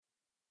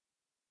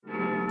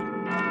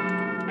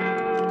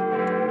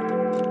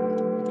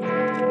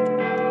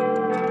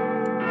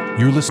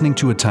You're listening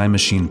to a Time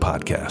Machine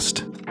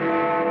podcast.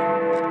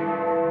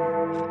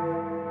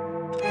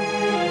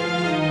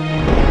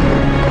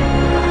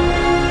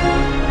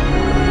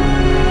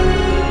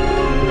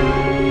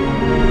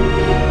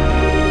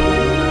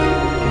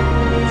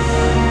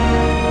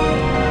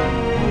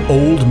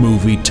 Old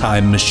Movie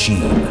Time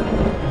Machine.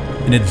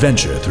 An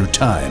adventure through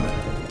time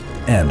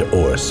and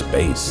or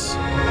space.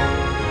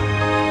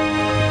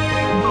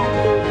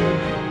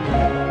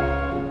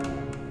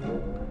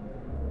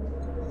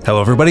 Hello,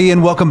 everybody,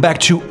 and welcome back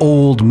to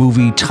Old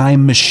Movie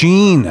Time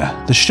Machine,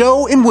 the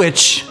show in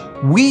which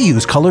we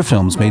use color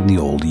films made in the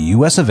old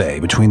US of A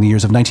between the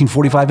years of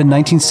 1945 and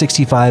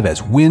 1965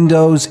 as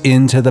windows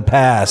into the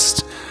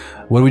past.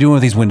 What are we doing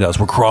with these windows?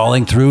 We're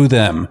crawling through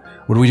them.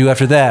 What do we do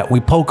after that? We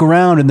poke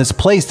around in this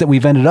place that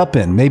we've ended up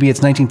in. Maybe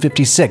it's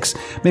 1956.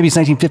 Maybe it's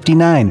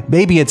 1959.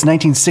 Maybe it's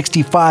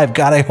 1965.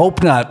 God, I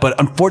hope not. But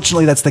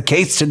unfortunately, that's the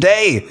case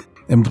today.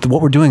 And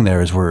what we're doing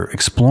there is we're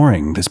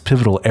exploring this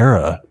pivotal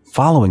era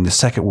following the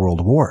Second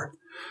World War.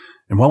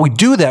 And while we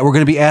do that, we're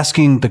going to be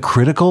asking the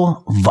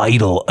critical,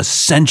 vital,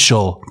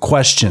 essential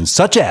questions,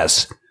 such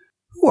as,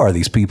 who are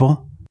these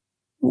people?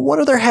 What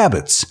are their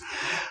habits?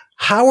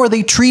 How are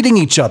they treating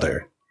each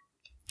other?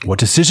 What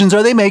decisions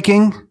are they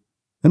making?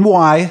 And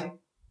why?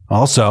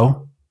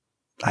 Also,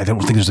 I don't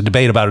think there's a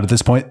debate about it at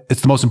this point.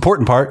 It's the most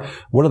important part.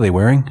 What are they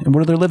wearing? And what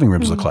do their living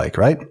rooms look like,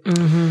 right?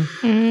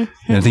 Mm-hmm. Mm-hmm.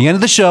 And at the end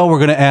of the show, we're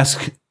going to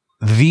ask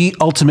the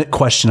ultimate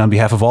question on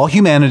behalf of all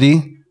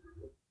humanity.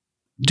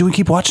 Do we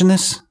keep watching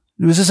this?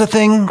 Is this a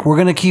thing we're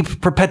going to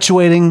keep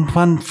perpetuating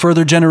on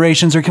further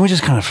generations? Or can we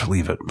just kind of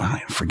leave it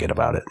behind, forget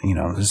about it? You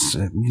know,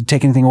 you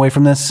take anything away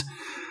from this?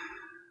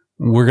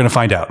 We're going to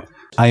find out.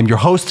 I am your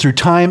host through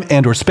time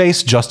and or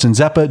space, Justin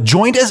Zeppa,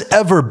 joined as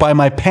ever by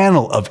my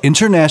panel of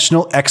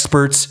international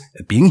experts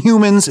at being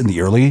humans in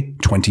the early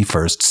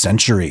 21st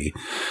century.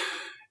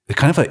 It's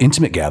kind of an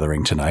intimate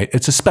gathering tonight.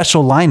 It's a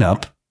special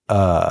lineup,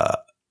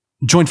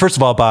 joined first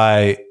of all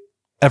by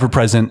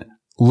ever-present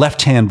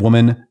left-hand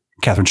woman,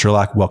 Catherine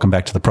Sherlock. Welcome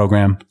back to the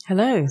program.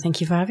 Hello. Thank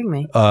you for having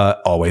me.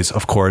 Always,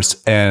 of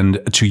course. And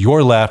to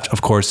your left,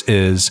 of course,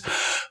 is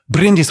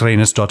Bryndís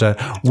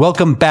Reynisdóttir.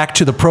 Welcome back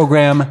to the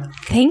program.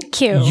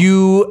 Thank you.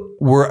 You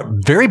were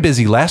very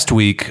busy last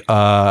week.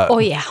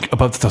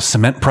 About the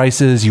cement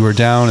prices. You were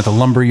down at the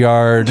lumber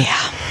yard.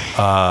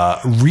 Yeah.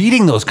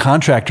 Reading those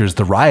contractors,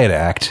 the Riot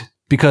Act,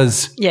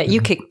 because you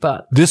kick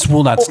butt. This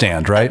will not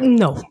stand, right?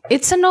 No,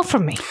 it's a no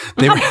from me.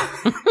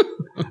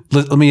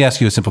 Let me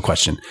ask you a simple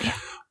question. Yeah.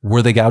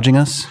 Were they gouging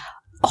us?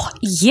 Oh,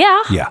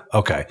 yeah. Yeah.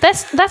 Okay.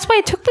 That's why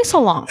it took me so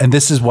long. And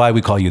this is why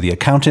we call you the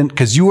accountant,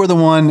 because you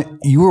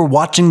were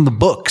watching the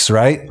books,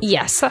 right?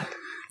 Yes.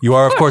 You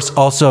are, of course,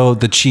 also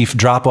the chief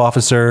drop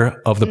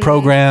officer of the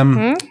program.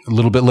 Mm-hmm. A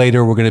little bit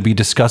later, we're going to be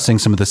discussing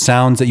some of the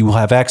sounds that you will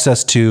have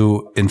access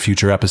to in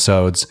future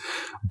episodes.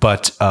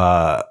 But,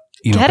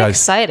 Get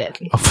excited.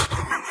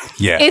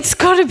 Yeah. It's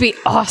going to be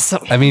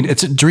awesome. I mean,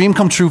 it's a dream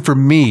come true for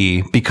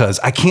me because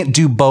I can't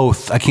do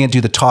both. I can't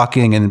do the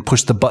talking and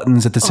push the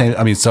buttons at the same.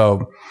 I mean,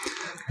 so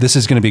this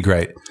is going to be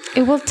great.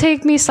 It will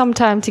take me some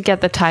time to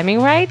get the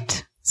timing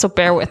right. So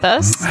bear with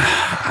us.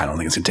 I don't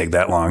think it's going to take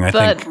that long.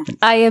 But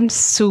I am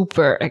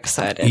super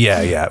excited.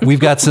 Yeah. We've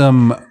got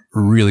some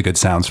really good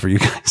sounds for you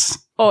guys.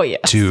 Oh, yeah.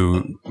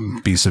 To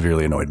be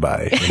severely annoyed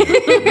by in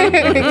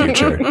the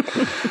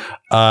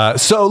future.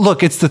 So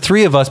look, it's the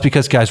three of us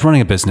because, guys, running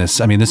a business,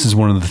 I mean, this is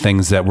one of the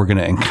things that we're going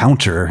to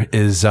encounter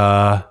is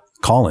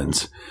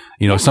call-ins.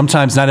 You know,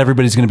 sometimes not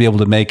everybody's going to be able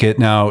to make it.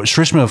 Now,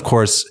 Shrishma, of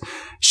course,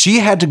 she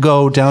had to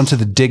go down to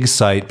the dig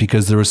site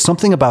because there was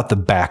something about the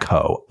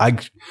backhoe.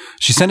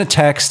 She sent a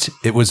text.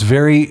 It was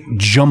very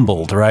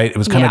jumbled, right? It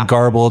was kind of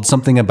garbled.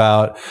 Something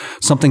about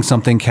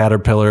something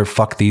Caterpillar,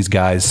 fuck these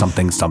guys,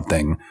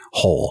 something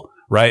hole,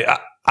 right?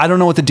 I don't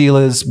know what the deal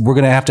is. We're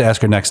going to have to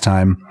ask her next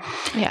time.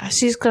 Yeah,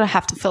 she's going to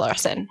have to fill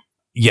us in.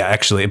 Yeah,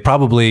 actually,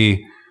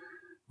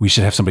 we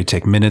should have somebody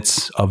take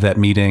minutes of that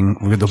meeting.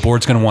 The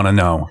board's going to want to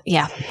know.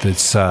 Yeah.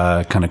 It's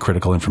kind of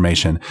critical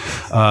information.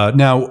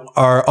 Now,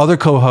 our other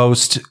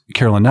co-host,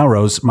 Carolyn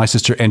Nowrose, my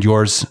sister and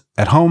yours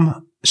at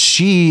home,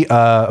 she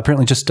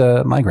apparently just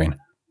migraine.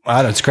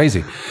 I know, it's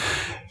crazy.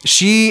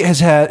 She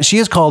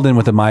has called in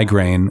with a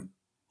migraine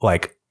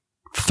like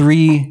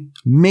 3,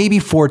 maybe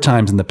 4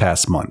 times in the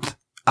past month.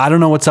 I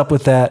don't know what's up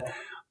with that.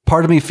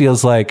 Part of me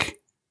feels like,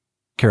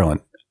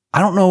 Carolyn,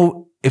 I don't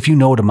know if you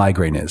know what a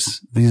migraine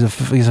is. These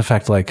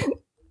affect like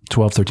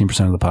 12,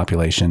 13% of the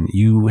population.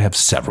 You have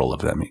several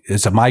of them.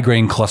 It's a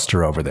migraine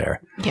cluster over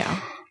there. Yeah.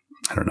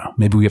 I don't know.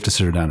 Maybe we have to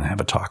sit her down and have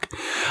a talk.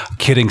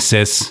 Kidding,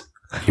 sis.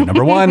 You're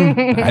number one.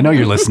 I know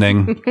you're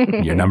listening.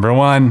 You're number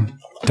one.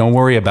 Don't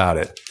worry about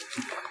it.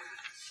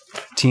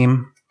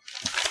 Team,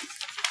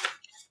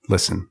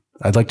 listen,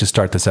 I'd like to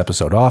start this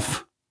episode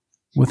off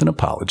with an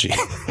apology.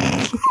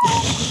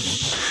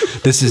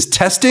 This is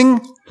testing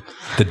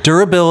the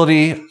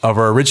durability of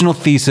our original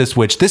thesis,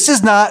 which this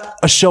is not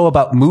a show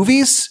about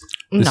movies.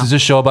 This is a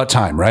show about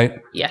time, right?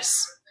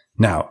 Yes.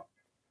 Now,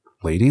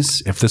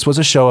 ladies, if this was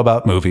a show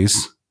about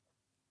movies,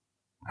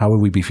 how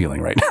would we be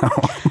feeling right now?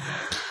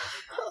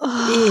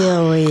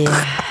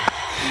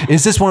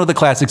 Is this one of the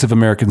classics of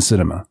American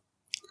cinema?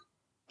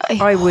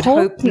 I would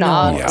hope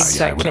not. Yeah,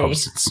 Exactly. I would hope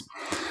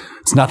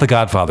it's not The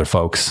Godfather,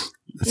 folks.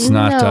 It's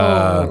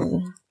not.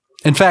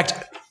 In fact,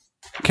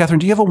 Catherine,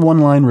 do you have a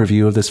one-line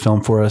review of this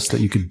film for us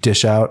that you could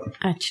dish out?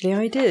 Actually,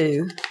 I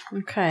do.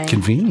 Okay.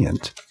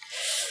 Convenient.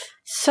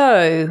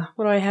 So,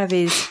 what I have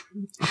is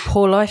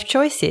poor life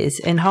choices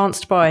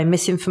enhanced by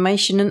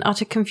misinformation and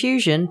utter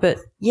confusion, but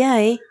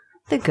yay,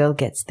 the girl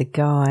gets the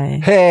guy.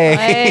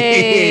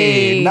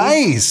 Hey,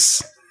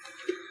 nice.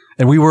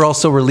 And we were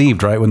also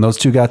relieved, right, when those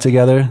two got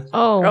together?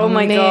 Oh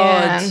my man.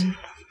 God.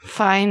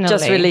 Finally.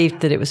 Just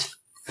relieved that it was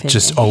finished.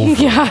 Just over.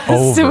 Yes,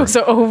 over. it was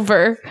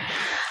over.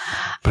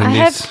 But it I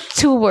needs- have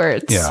 2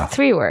 words. Yeah.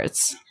 3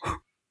 words.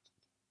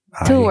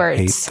 I 2 words.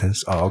 hate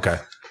this. Oh, okay.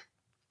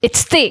 It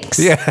stinks.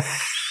 Yeah.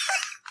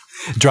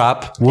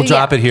 Drop. We'll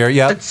drop it here.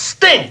 Yep. It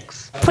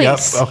stinks.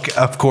 Please. Yep. Okay.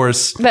 Of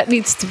course. That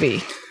needs to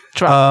be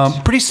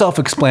dropped. Pretty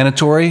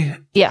self-explanatory.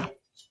 Yeah.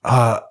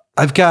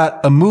 I've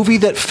got a movie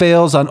that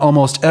fails on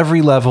almost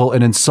every level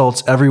and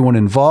insults everyone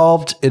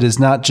involved. It is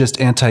not just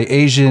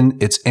anti-Asian,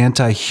 it's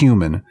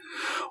anti-human.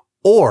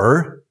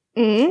 Or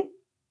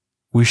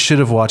we should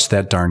have watched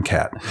That Darn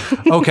Cat.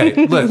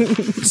 Okay,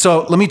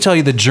 so let me tell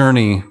you the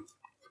journey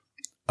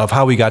of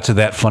how we got to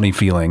that funny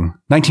feeling.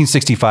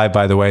 1965,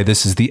 by the way,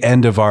 this is the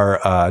end of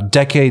our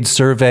decade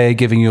survey,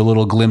 giving you a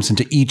little glimpse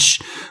into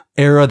each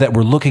era that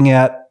we're looking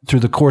at through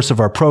the course of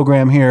our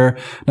program here.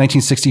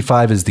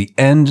 1965 is the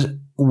end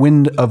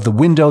of the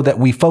window that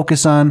we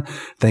focus on.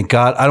 Thank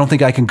God. I don't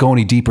think I can go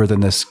any deeper than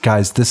this,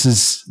 guys. This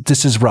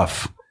is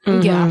rough.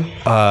 Yeah.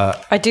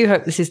 I do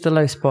hope this is the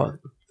low spot.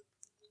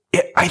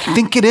 I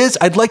think it is.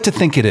 I'd like to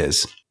think it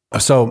is.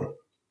 So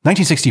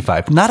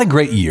 1965, not a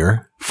great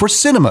year for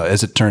cinema,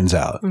 as it turns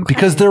out,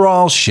 because they're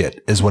all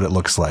shit, is what it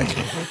looks like.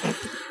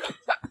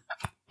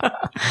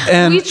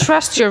 And We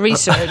trust your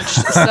research.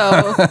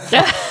 So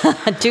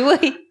Do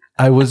we?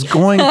 I was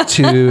going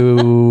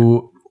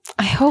to,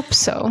 I hope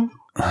so.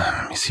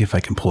 let me see if I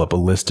can pull up a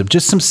list of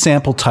just some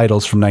sample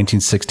titles from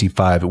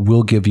 1965. It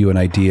will give you an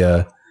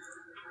idea.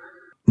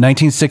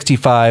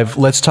 1965,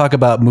 let's talk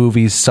about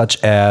movies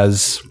such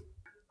as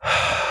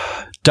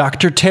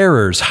Dr.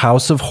 Terror's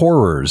House of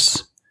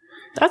Horrors.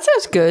 That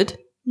sounds good.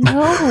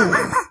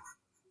 No.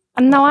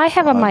 Now I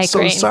have a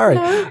migraine. So sorry.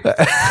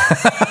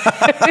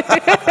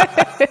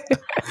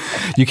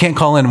 You can't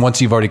call in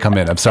once you've already come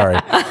in. I'm sorry.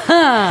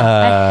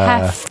 I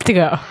have to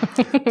go.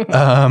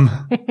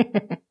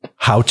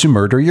 How to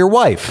Murder Your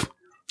Wife.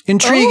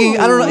 Intriguing.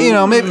 I don't know. You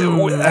know, maybe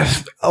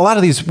a lot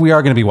of these we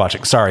are going to be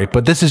watching. Sorry,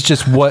 but this is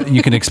just what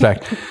you can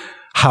expect.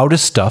 How to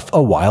Stuff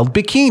a Wild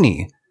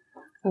Bikini.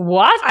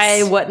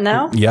 What? What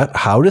now? Yep.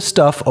 How to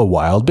Stuff a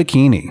Wild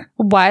Bikini.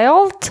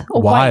 Wild?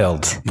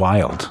 Wild. White.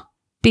 Wild.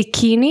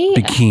 Bikini?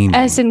 Bikini.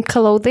 As in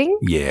clothing?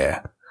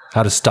 Yeah.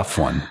 How to stuff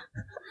one.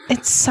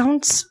 It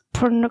sounds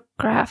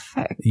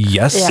pornographic.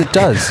 Yes, it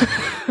does.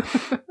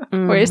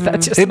 Or is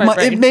that just It my might.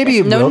 brain? Maybe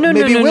it will.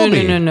 Maybe it will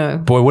be. No.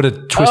 Boy, what a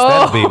twist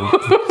that'll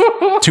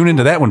be. Tune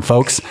into that one,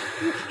 folks.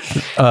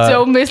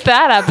 Don't miss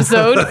that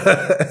episode.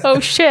 Oh,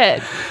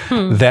 shit.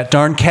 That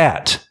Darn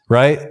Cat,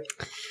 right?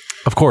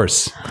 Of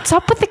course. What's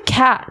up with the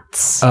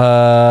cats?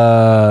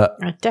 I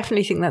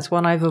definitely think that's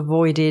one I've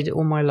avoided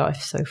all my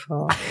life so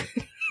far.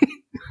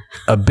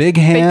 A Big Big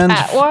Hand.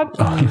 cat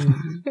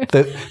one?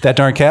 That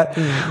Darn Cat.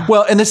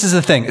 Well, and this is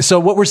the thing. So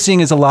what we're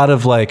seeing is a lot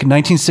of like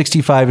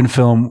 1965 in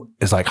film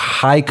is like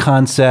high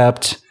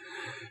concept.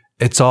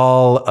 It's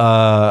all,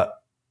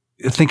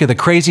 think of the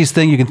craziest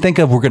thing you can think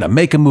of. We're going to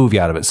make a movie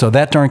out of it. So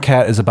That Darn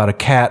Cat is about a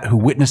cat who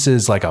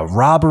witnesses like a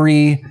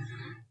robbery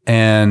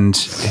and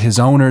his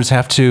owners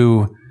have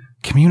to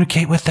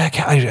communicate with that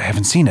cat. I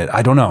haven't seen it.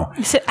 I don't know.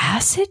 Is it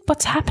acid?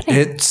 What's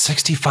happening?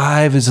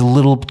 65 is a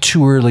little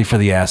too early for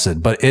the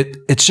acid, but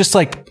it's just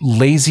like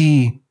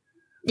lazy.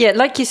 Yeah,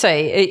 like you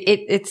say,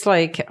 it's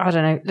like, I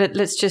don't know,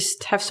 let's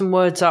just have some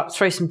words up,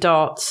 throw some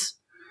darts,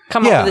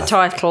 come up with a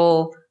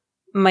title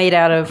made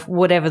out of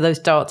whatever those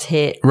darts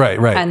hit. Right.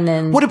 And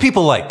then what do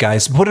people like,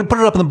 guys? Put it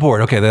up on the board.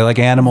 Okay, they like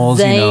animals,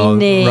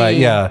 Zany. right,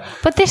 yeah.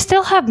 But they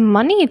still have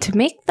money to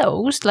make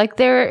those. Like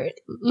they're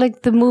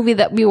like the movie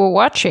that we were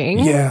watching.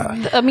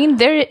 Yeah. I mean,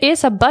 there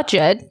is a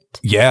budget.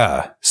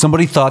 Yeah.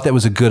 Somebody thought that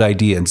was a good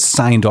idea and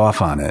signed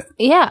off on it.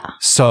 Yeah.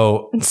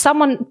 So, And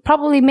someone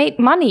probably made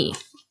money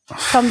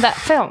from that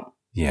film.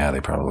 yeah, they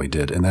probably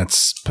did, and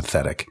that's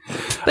pathetic.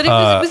 But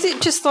was it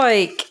just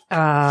like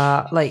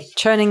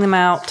churning them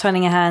out,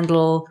 turning a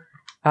handle,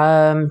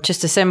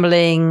 just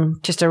assembling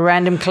just a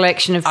random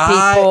collection of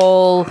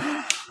people,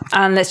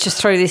 and let's just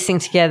throw this thing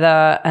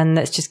together and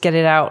let's just get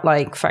it out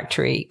like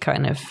factory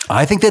kind of?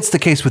 I think that's the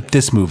case with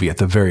this movie at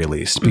the very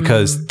least,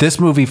 because this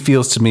movie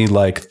feels to me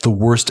like the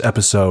worst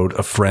episode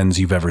of Friends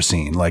you've ever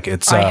seen. Like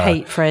it's I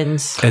hate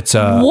Friends. It's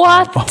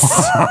What?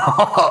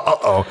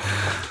 uh-oh.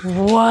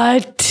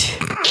 What?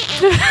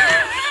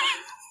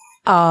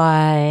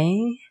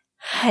 I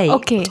hate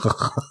Okay.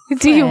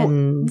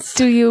 Friends.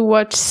 Do you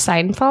watch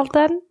Seinfeld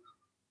then?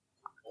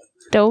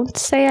 Don't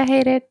say I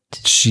hate it.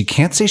 She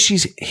can't say she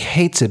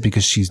hates it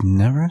because she's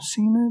never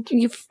seen it.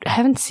 You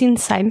haven't seen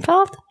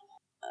Seinfeld?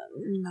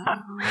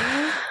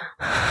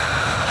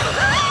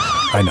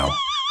 I know.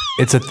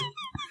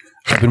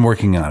 I've been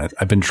working on it.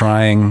 I've been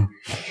trying.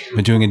 I've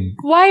been doing it.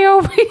 Why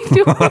are we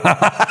doing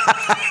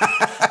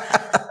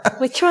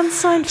Which one's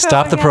Seinfeld?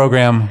 Stop the again?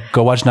 program.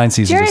 Go watch 9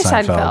 seasons Jerry of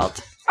Seinfeld.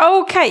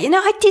 Seinfeld? Okay,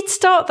 I did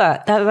start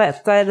that.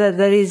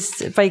 That is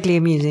vaguely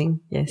amusing.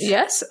 Yes.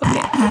 Yes?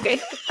 Okay.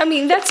 I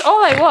mean, that's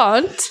all I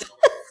want.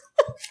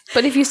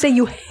 But if you say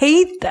you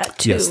hate that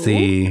too. Yes,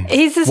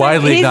 He's the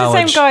widely same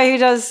acknowledged. guy who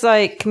does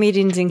like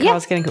comedians in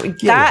cars getting caught.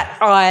 Yeah, That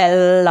I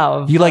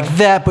love. You like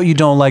that, but you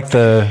don't like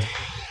the.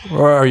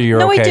 Or are you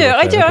No, okay?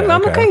 I do.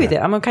 I'm okay with okay. it.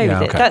 I'm okay Yeah,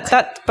 with it.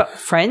 okay. But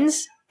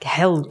Friends,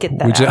 hell, get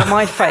that We out of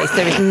my face.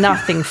 There is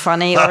nothing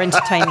funny or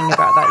entertaining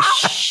about that.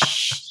 Shh.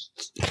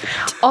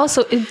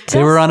 Also, it does,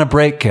 They were on a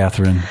break,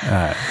 Catherine.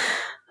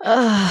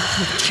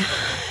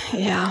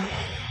 yeah.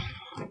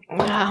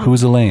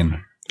 Who's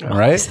Elaine? All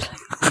right.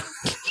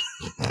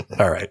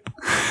 All right.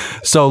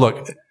 So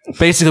look,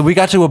 basically, we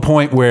got to a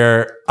point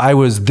where I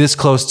was this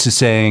close to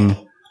saying,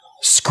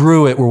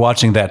 "Screw it, we're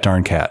watching That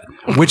Darn Cat,"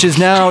 which is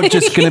now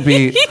just going to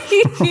be.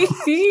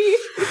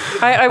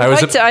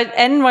 I'd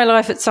end my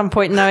life at some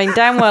point knowing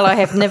damn well I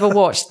have never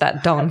watched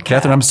That Darn Cat.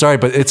 Catherine, I'm sorry,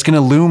 but it's going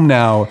to loom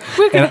now.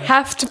 We're going to And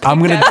have to pick I'm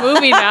gonna- that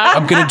movie now.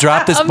 I'm going to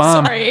drop this I'm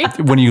bomb sorry.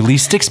 when you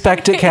least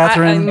expect it, I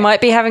Catherine.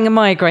 might be having a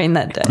migraine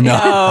that day.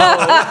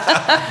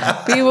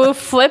 No. We will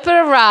flip it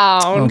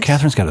around. Oh,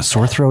 Catherine's got a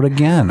sore throat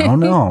again. Oh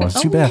no, it's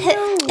too bad.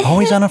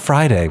 Always on a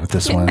Friday with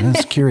this one.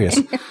 It's curious.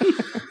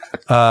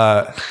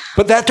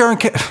 But That Darn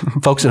Cat,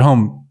 folks at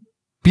home,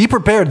 be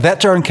prepared. That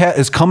Darn Cat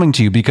is coming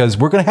to you because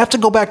we're going to have to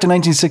go back to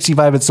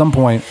 1965 at some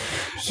point.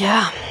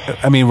 Yeah.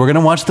 I mean, we're going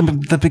to watch the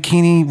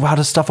bikini, how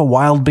to stuff a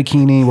wild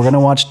bikini. We're going to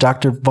watch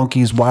Dr.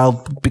 Bunky's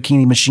Wild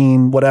Bikini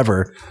Machine,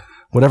 whatever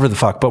the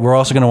fuck. But we're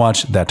also going to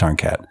watch That Darn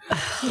Cat,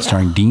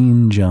 starring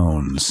Dean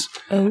Jones,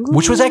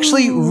 which was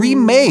actually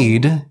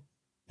remade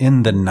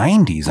in the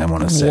 90s, I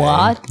want to say.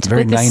 What? It's a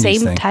very With the 90s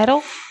same thing.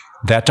 title?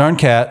 That Darn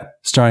Cat,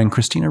 starring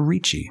Christina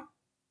Ricci.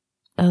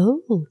 Oh.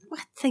 What?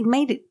 They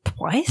made it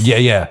twice?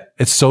 Yeah.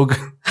 It's so good.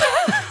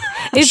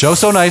 It's Show's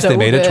so nice, they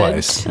made it good.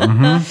 twice.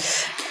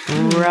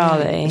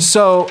 Really?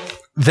 So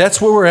that's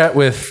where we're at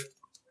with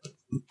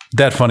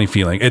that funny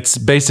feeling. It's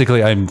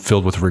basically, I'm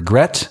filled with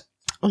regret,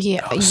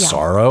 Yeah.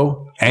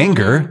 sorrow,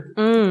 anger.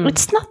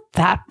 It's not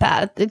that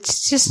bad.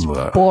 It's just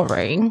Ugh.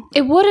 boring.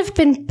 It would have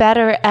been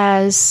better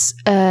as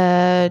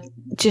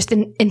just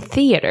in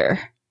theater,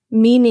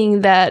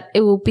 meaning that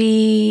it will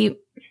be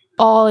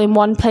all in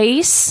one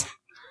place.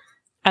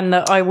 And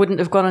that I wouldn't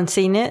have gone and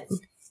seen it?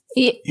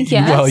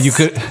 Yes. Well, you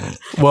could.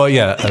 Well,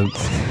 yeah.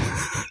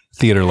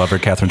 Theater lover,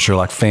 Catherine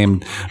Sherlock,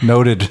 famed,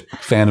 noted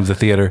fan of the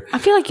theater. I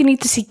feel like you need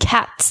to see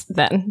Cats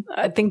then.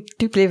 I do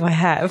believe I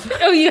have.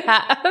 Oh, you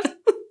have?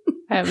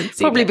 I haven't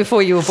seen Probably it.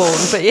 before you were born,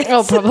 but yes.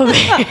 Oh, probably.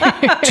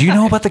 Do you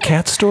know about the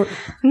cat story?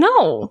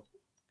 No.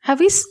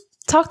 Have we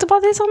talked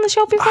about this on the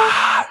show before?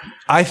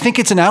 I think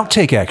it's an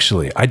outtake,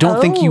 actually. I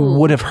don't think you Oh.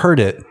 would have heard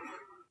it.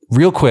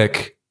 Real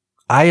quick,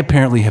 I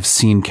apparently have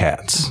seen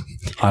Cats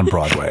on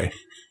Broadway,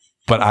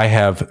 but I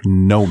have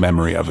no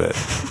memory of it.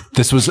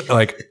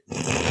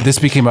 This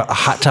became a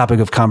hot topic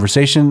of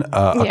conversation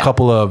a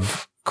couple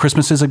of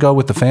Christmases ago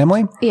with the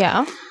family.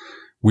 Yeah.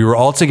 We were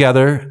all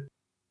together.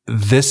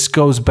 This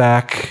goes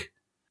back,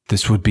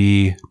 this would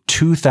be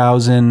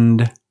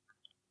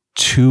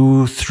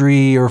 2002,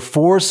 3 or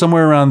 4,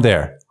 somewhere around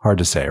there. Hard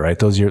to say, right?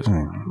 Those years,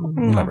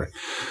 whatever.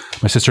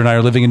 My sister and I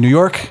are living in New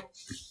York.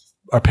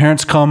 Our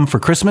parents come for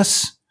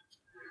Christmas.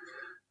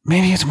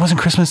 Maybe it wasn't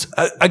Christmas.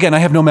 Again, I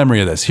have no memory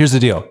of this. Here's the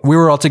deal. We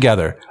were all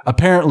together.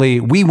 Apparently,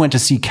 we went to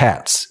see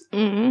Cats.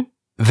 Mm-hmm.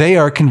 They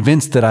are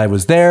convinced that I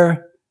was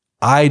there.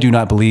 I do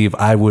not believe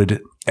I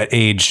would, at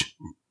age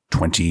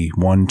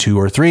 21, 2,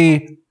 or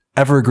 3,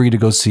 ever agree to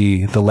go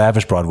see the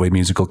lavish Broadway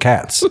musical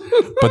Cats.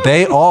 But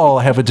they all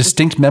have a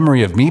distinct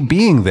memory of me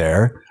being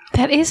there.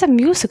 That is a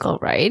musical,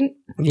 right?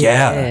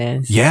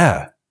 Yes.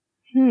 Yeah.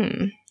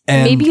 And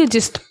Maybe you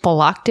just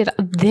blocked it.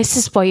 This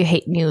is why you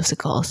hate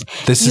musicals.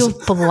 This You is-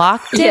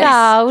 blocked it Yes.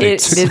 out.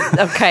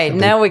 Okay,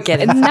 now we get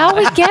it. And now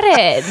we get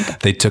it.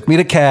 they took me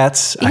to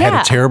Cats. I had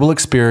Yeah. a terrible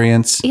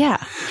experience. Yeah.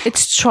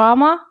 It's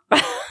trauma.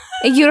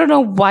 And you don't know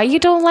why you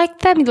don't like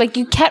them. Like,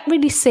 you can't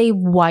really say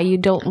why you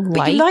don't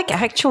But you like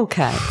actual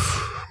cats.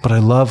 But I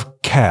love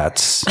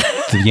cats,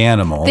 the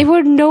animal. There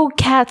were no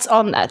cats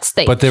on that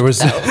stage. But there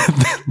was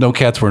no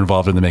cats were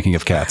involved in the making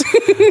of Cats.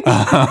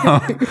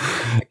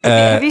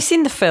 Have you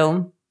seen the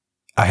film?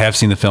 I have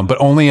seen the film, but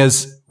only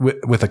as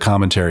with a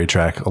commentary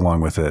track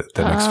along with it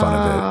that makes fun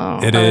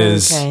of it. It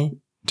is Okay.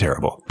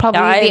 terrible. Probably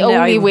I- the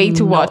only I'm way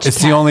to not- watch It's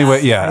the Cats. only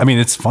way. Yeah, I mean,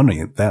 it's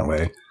funny that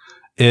way.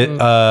 It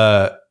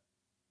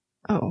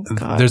Oh,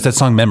 God. there's that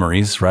song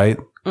 "Memories," right?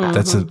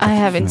 That's a I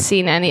haven't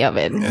seen any of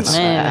it. It's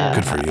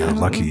good for you.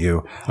 Lucky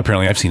you.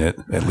 Apparently, I've seen it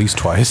at least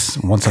twice.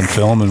 Once on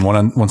film and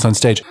once on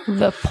stage.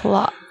 The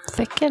plot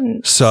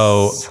thickens.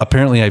 So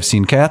apparently, I've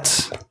seen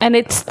Cats. And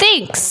it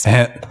stinks.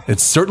 And it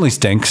certainly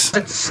stinks.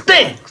 It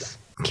stinks.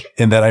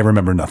 In that I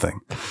remember nothing,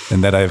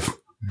 and that I've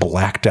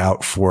blacked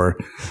out for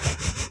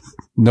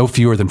no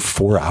fewer than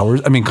 4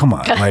 hours. I mean, come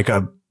on, like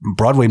a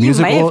Broadway You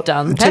musical. may have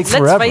done. It'd take Let's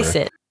forever. face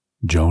it.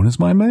 Joan is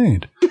my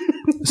maid.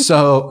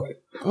 So,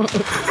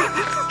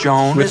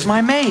 Joan is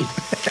my maid.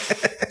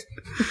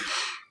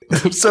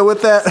 so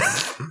with that,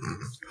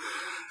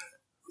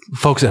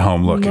 folks at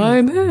home, look.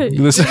 My maid.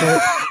 Listen.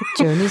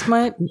 Joan is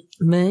my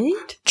maid.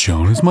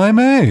 Joan is my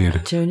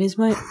maid. Joan is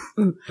my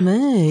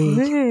maid.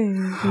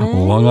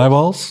 Long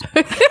eyeballs.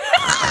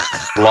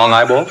 Long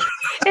eyeballs.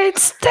 It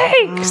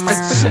stinks.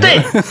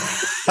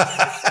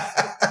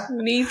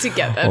 Need to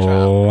get that out.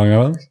 Long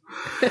eyeballs.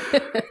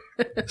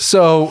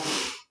 So,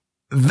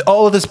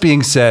 all of this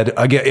being said,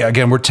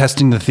 again, we're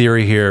testing the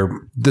theory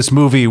here. This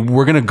movie,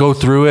 we're going to go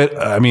through it.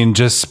 I mean,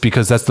 just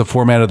because that's the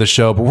format of the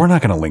show, but we're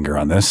not going to linger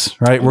on this,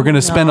 right? We're going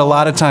to spend a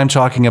lot of time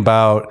talking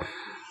about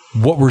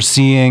what we're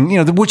seeing,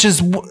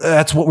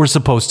 that's what we're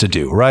supposed to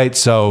do, right?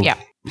 So Yeah.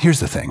 here's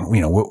the thing.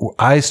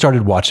 I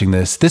started watching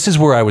this. This is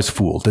where I was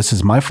fooled. This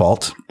is my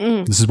fault.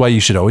 This is why you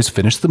should always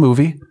finish the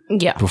movie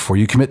Yeah. before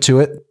you commit to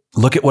it.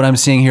 Look at what I'm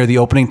seeing here. The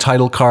opening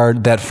title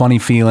card, that funny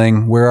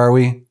feeling. Where are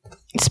we?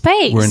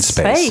 Space. We're in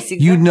space. Space,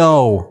 You exactly.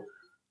 know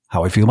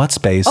how I feel about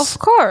space. Of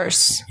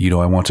course. You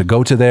know I want to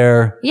go to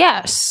there.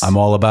 Yes. I'm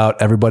all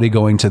about everybody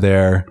going to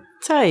there.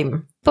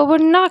 Same. But we're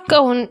not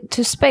going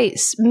to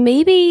space.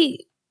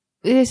 Maybe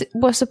it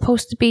was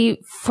supposed to be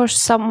for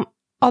some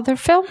other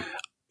film.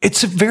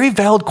 It's a very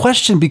valid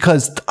question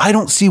because I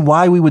don't see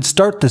why we would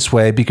start this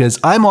way, because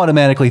I'm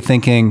automatically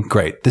thinking,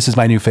 great, this is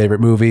my new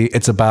favorite movie.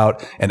 It's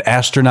about an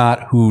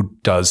astronaut who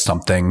does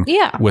something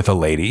with a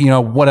lady,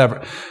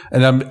 whatever.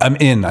 And I'm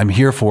in. I'm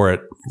here for it.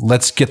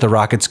 Let's get the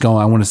rockets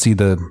going. I want to see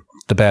the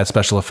bad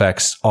special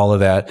effects, all of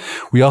that.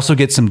 We also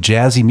get some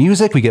jazzy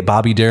music. We get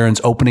Bobby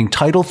Darin's opening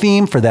title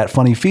theme for that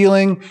funny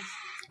feeling.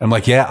 I'm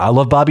like, yeah, I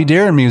love Bobby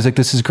Darin music.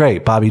 This is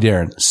great. Bobby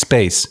Darin,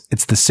 space.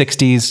 It's the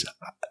 60s.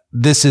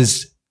 This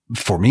is...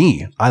 for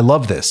me, I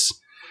love this.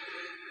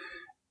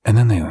 And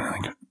then they don't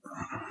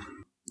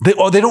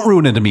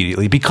ruin it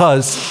immediately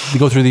because they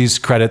go through these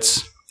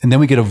credits and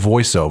then we get a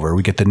voiceover.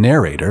 We get the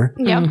narrator,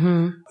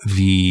 Yeah.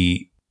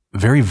 the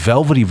very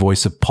velvety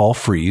voice of Paul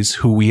Frees,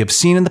 who we have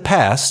seen in the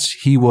past.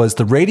 He was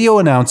the radio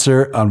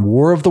announcer on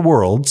War of the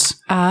Worlds,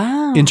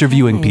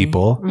 interviewing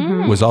people.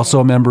 Was also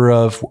a member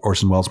of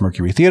Orson Welles'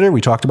 Mercury Theater.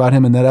 We talked about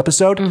him in that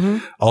episode.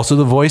 Also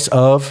the voice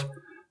of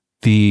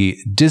the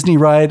Disney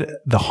ride,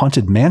 The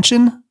Haunted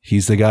Mansion.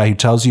 He's the guy who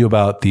tells you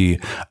about the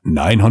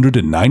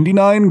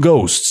 999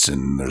 ghosts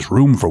and there's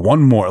room for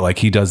one more. Like,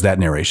 he does that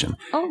narration.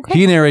 Okay.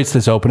 He narrates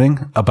this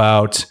opening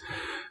about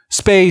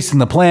space and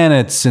the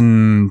planets,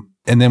 and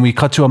then we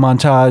cut to a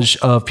montage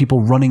of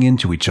people running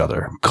into each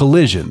other,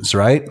 collisions,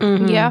 right?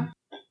 Yeah.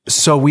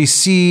 So we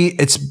see,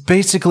 it's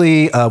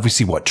basically, we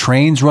see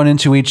trains run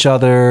into each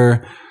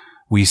other.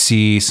 We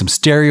see some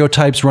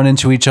stereotypes run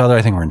into each other.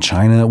 I think we're in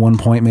China at one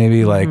point,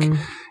 maybe. Like,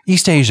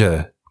 East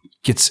Asia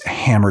gets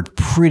hammered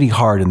pretty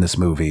hard in this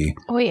movie.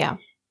 Oh, yeah.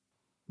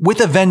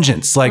 With a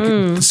vengeance. Like,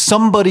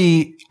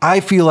 I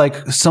feel like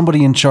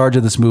somebody in charge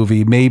of this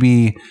movie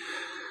maybe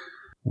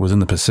was in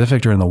the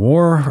Pacific during the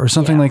war or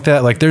something like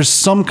that. Like, there's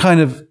some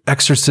kind of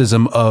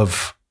exorcism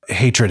of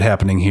hatred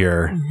happening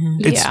here.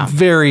 It's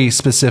very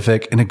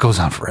specific and it goes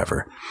on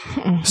forever.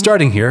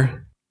 Starting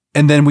here.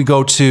 And then we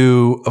go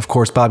to, of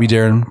course, Bobby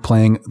Darin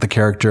playing the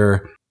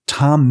character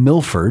Tom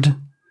Milford.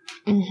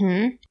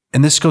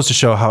 And this goes to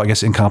show how, I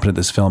guess, incompetent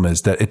this film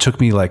is, that it took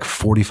me like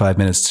 45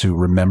 minutes to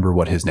remember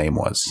what his name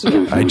was.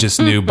 I just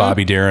knew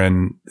Bobby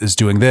Darin is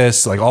doing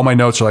this. Like, all my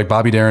notes are like,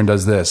 Bobby Darin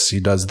does this. He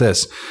does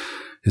this.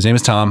 His name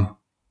is Tom.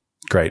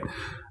 Great.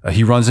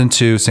 He runs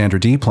into Sandra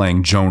Dee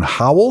playing Joan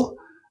Howell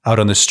out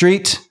on the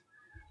street.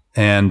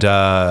 And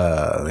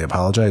they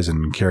apologize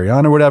and carry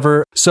on or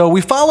whatever. So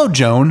we follow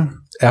Joan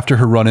after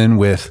her run-in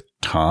with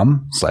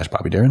Tom /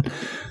 Bobby Darin.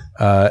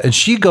 And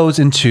she goes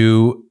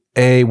into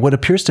what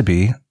appears to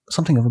be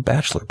something of a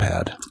bachelor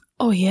pad.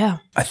 Oh, yeah.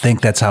 I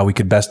think that's how we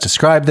could best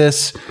describe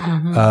this.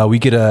 We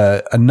get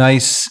a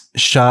nice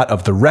shot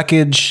of the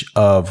wreckage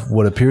of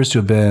what appears to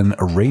have been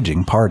a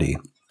raging party.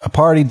 A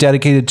party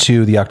dedicated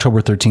to the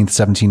October 13th,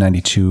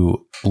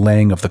 1792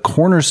 laying of the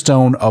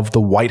cornerstone of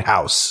the White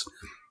House.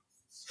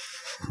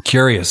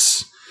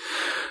 Curious.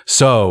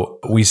 So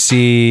we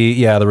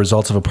see, the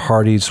results of a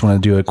party. Just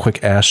want to do a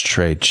quick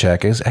ashtray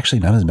check. It's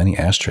actually not as many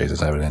ashtrays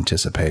as I would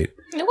anticipate.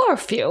 There were a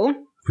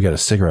few. We got a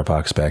cigarette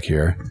box back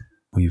here.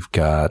 We've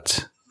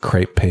got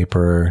crepe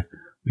paper.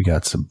 We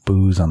got some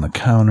booze on the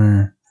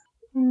counter.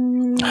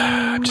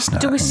 I'm just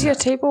not. Do we see a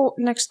table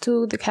next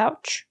to the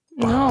couch?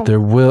 No. There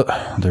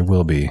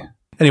will be.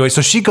 Anyway,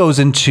 so she goes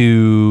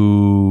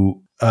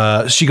into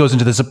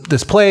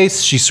this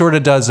place. She sort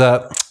of does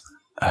a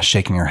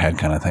shaking her head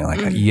kind of thing,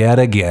 like yet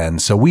again.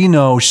 So we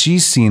know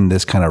she's seen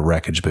this kind of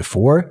wreckage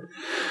before.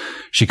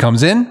 She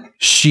comes in.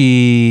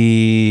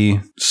 She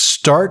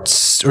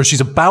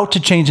she's about to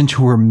change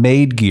into her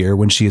maid gear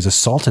when she is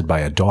assaulted by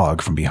a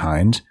dog from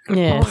behind.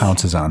 Yes. Who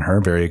pounces on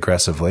her very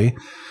aggressively.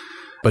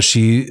 But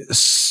she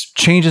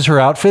changes her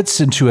outfits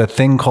into a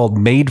thing called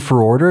Made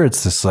for Order.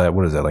 It's this,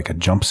 what is it, like a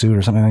jumpsuit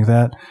or something like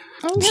that?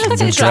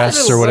 Yeah,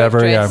 Dress or whatever.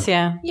 Dress,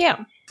 yeah.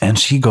 and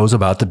she goes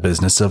about the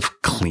business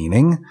of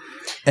cleaning.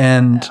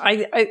 And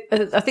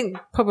I think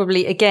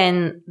probably,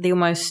 again, the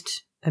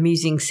almost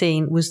amusing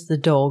scene was the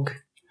dog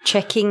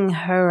checking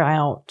her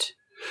out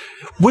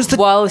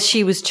while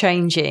she was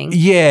changing.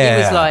 Yeah.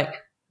 He was like,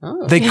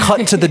 oh. They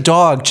cut to the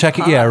dog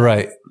checking. Yeah,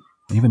 right.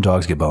 Even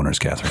dogs get boners,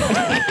 Catherine.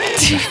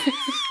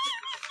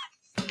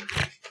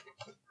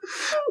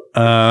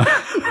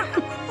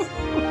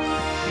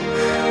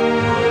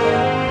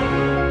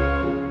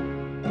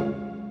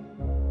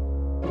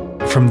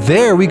 From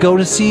there, we go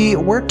to see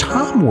where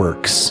Tom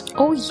works.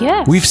 Oh,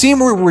 yes. We've seen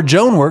where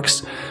Joan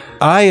works.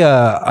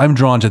 I'm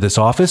drawn to this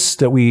office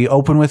that we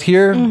open with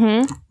here.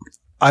 Mm-hmm.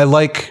 I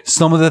like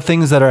some of the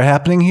things that are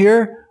happening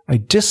here. I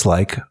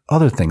dislike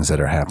other things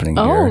that are happening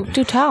here. Oh,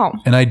 do tell.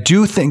 And I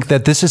do think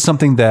that this is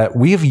something that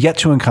we have yet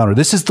to encounter.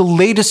 This is the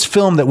latest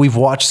film that we've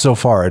watched so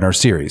far in our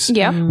series.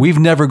 Yeah. We've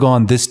never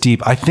gone this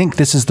deep. I think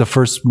this is the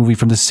first movie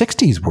from the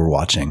 60s we're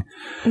watching.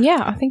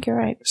 Yeah, I think you're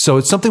right. So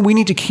it's something we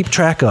need to keep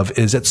track of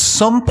is at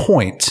some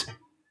point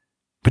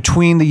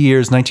between the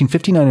years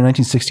 1959 and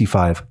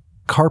 1965,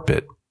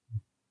 carpet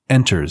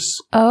enters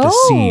the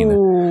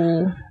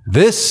scene.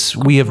 This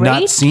we have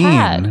not seen.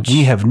 Catch.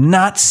 We have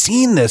not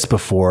seen this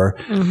before.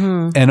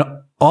 Mm-hmm. And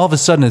all of a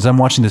sudden, as I'm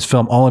watching this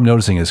film, all I'm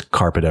noticing is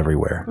carpet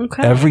everywhere.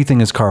 Okay.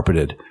 Everything is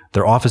carpeted.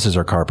 Their offices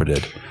are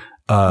carpeted.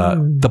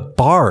 The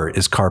bar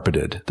is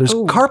carpeted. There's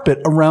carpet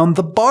around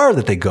the bar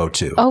that they go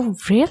to. Oh,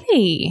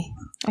 really?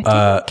 I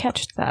didn't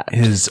catch that.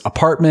 His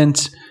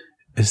apartment.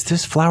 Is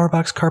this flower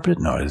box carpeted?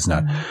 No, it is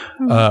not.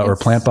 Or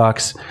plant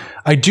box.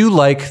 I do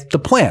like the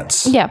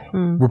plants. Yeah.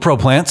 We're pro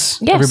plants.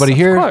 Yes, Everybody of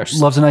here course.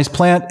 loves a nice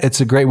plant. It's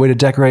a great way to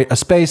decorate a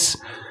space.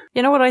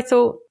 You know what I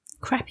thought?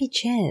 Crappy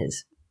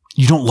chairs.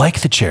 You don't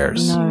like the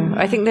chairs. No,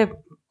 I think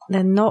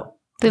they're not.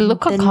 They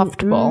look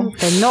uncomfortable.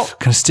 They're not.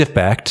 Kind of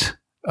stiff-backed.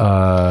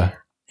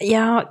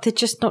 Yeah, they're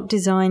just not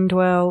designed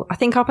well. I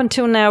think up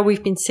until now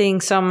we've been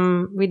seeing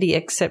some really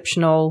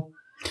exceptional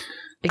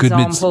good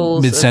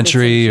examples.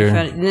 mid-century or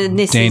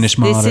Danish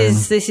modern.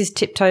 This is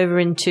tipped over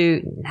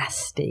into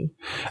nasty.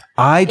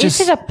 Is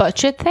it a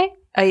budget thing?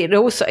 It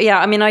also, yeah.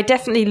 I mean, I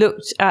definitely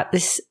looked at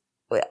this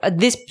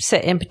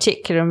set in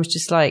particular and was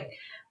just like,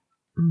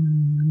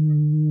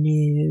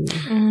 no.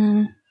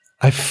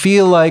 I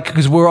feel like,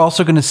 because we're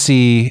also going to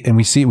see, and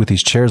we see it with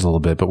these chairs a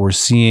little bit, but we're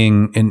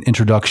seeing an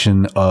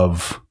introduction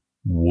of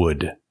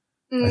wood.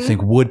 I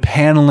think wood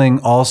paneling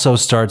also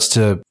starts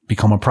to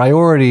become a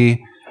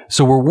priority.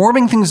 So we're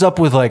warming things up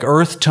with like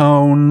earth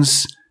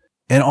tones,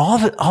 and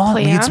all it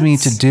leads me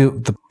to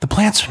do, the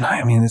plants are not,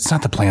 I mean, it's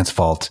not the plant's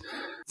fault.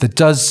 That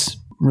does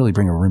really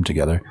bring a room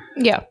together.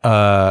 Yeah.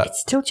 It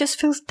still just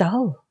feels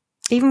dull.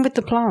 Even with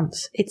the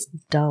plants, it's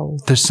dull.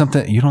 There's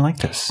something, you don't like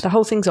this? The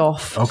whole thing's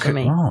off for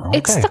me. Oh, okay.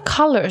 It's the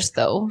colors,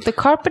 though. The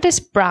carpet is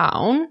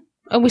brown,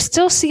 and we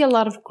still see a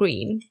lot of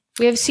green.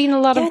 We have seen a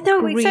lot of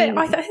green.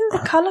 I think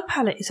the color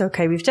palette is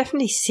okay. We've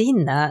definitely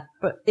seen that,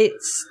 but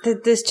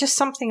there's just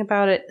something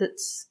about it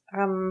that's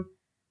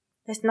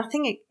there's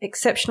nothing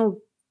exceptional.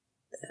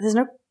 There's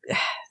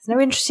no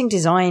interesting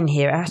design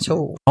here at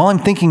all. All I'm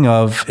thinking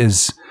of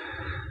is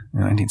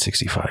in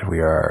 1965. We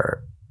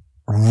are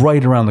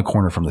right around the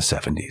corner from the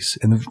 70s,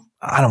 and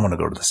I don't want to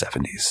go to the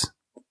 70s.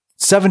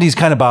 70s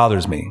kind of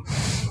bothers me.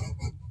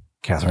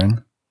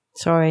 Catherine,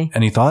 sorry.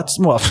 Any thoughts?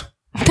 Well,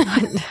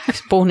 I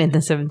was born in the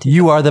 70s.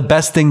 You are the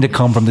best thing to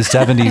come from the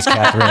 70s,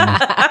 Catherine.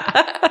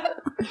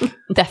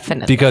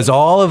 Definitely. Because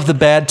all of the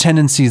bad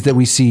tendencies that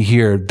we see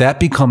here, that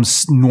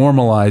becomes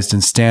normalized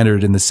and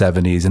standard in the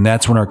 70s. And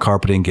that's when our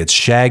carpeting gets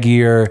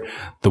shaggier,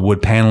 the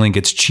wood paneling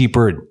gets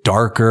cheaper and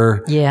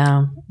darker.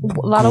 Yeah.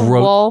 A lot of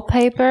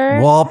wallpaper.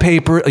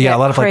 Yeah, a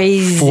lot of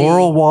crazy. like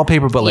floral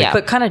wallpaper, but like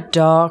but kind of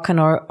dark and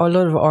a lot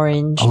of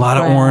orange. A lot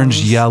of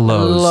orange,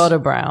 yellows. A lot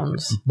of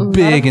browns.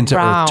 Big into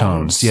browns. earth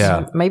tones.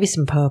 Yeah. Maybe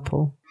some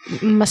purple.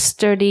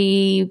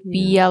 Mustardy,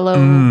 yellow,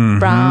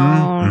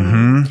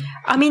 brown.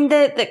 I mean,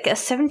 the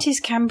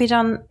 70s can be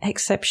done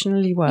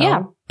exceptionally well.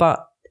 Yeah. But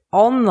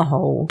on the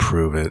whole,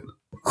 Prove it.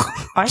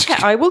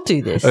 I will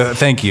do this.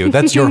 Thank you.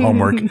 That's your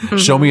homework.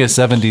 Show me a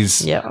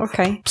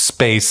 70s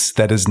space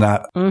that is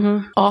not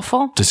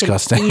awful,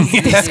 disgusting.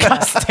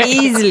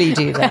 Easily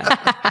do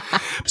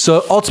that.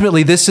 So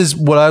ultimately, this is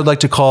what I would like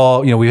to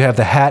call, we have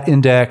the hat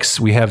index,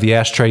 we have the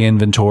ashtray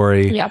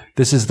inventory. Yep.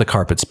 This is the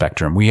carpet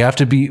spectrum. We have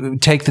to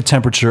take the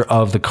temperature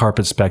of the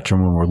carpet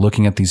spectrum when we're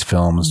looking at these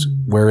films.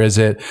 Where is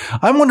it?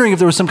 I'm wondering if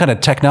there was some kind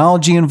of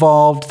technology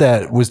involved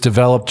that was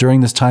developed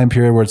during this time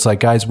period where it's like,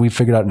 guys, we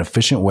figured out an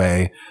efficient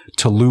way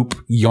to loop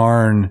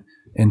yarn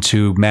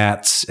into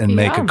mats and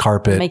make a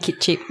carpet. Make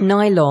it cheap.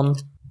 Nylon.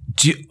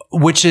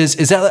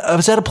 Is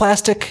that a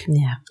plastic?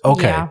 Yeah.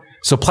 Okay. Yeah.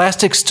 So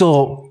plastic's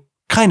still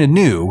kind of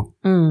new.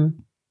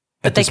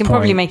 But they can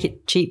probably make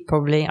it cheap,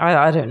 probably.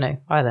 I don't know.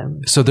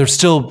 So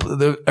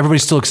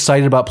everybody's still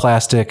excited about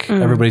plastic.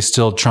 Everybody's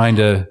still trying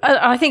to.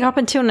 I think up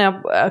until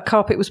now, a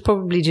carpet was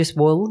probably just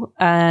wool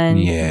and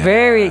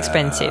very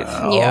expensive.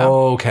 Yeah.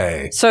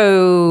 Okay.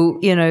 So,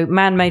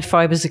 man-made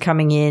fibers are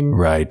coming in.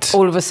 Right.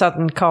 All of a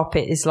sudden,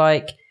 carpet is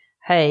like,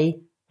 hey,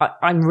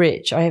 I'm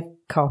rich. I have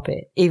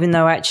carpet, even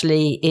though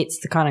actually it's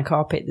the kind of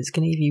carpet that's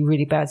going to give you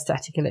really bad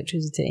static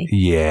electricity.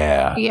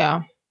 Yeah.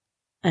 Yeah.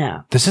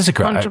 Yeah. This is a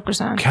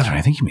 100%. Catherine,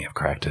 I think you may have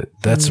cracked it.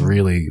 That's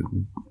really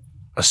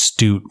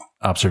astute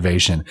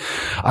observation.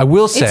 I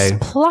will say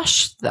It's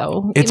plush,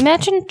 though.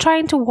 Imagine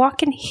trying to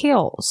walk in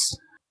heels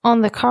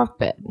on the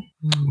carpet.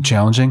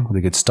 challenging.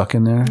 They get stuck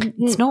in there.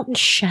 It's not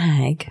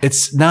shag.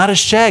 It's not a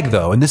shag,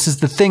 though. And this is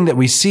the thing that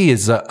we see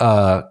is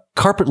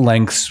carpet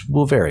lengths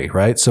will vary,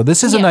 right? So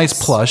this is a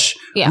nice plush.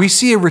 Yeah. We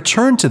see a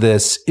return to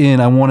this in,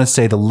 I want to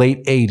say, the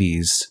late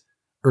 80s,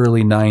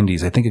 early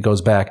 90s. I think it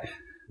goes back.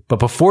 But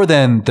before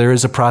then, there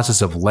is a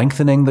process of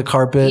lengthening the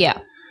carpet. Yeah.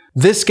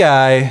 This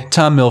guy,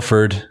 Tom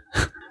Milford,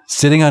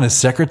 sitting on his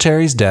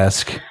secretary's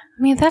desk.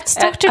 I mean, that's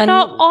Dr.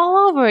 No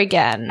all over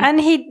again. And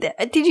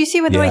did you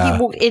see the way he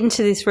walked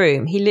into this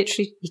room? He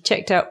literally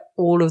checked out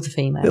all of the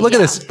females. Look at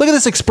this. Look at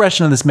this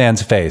expression on this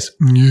man's face.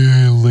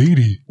 Yeah,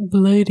 lady.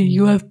 Lady,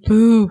 you have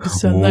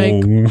boobs. I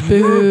like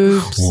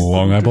boobs.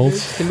 Long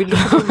eyeballs.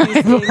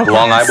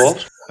 Long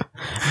eyeballs?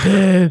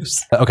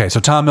 Boobs. Okay, so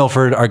Tom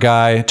Milford, our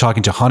guy,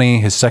 talking to Honey,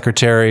 his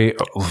secretary.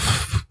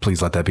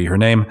 Please let that be her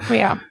name.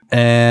 Yeah.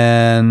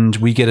 And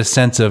we get a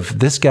sense of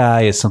this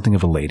guy is something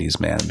of a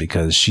ladies' man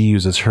because she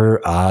uses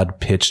her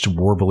odd-pitched,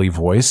 warbly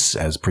voice,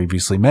 as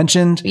previously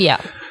mentioned,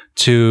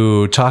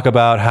 to talk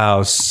about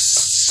how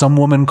some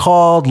woman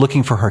called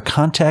looking for her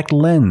contact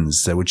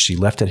lens that which she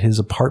left at his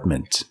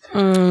apartment.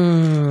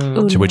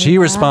 To which he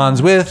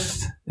responds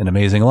with an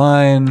amazing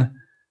line.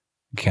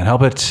 Can't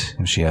help it.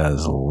 She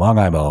has long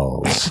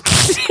eyeballs.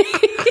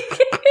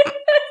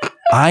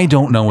 I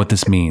don't know what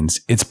this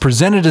means. It's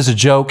presented as a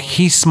joke.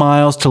 He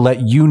smiles to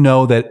let you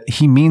know that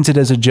he means it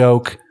as a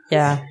joke.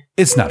 Yeah.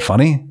 It's not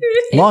funny.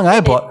 Long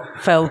eyeball.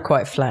 Fell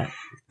quite flat.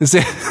 Is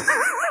it?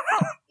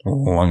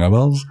 Long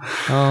eyeballs?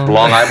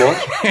 Long eyeballs?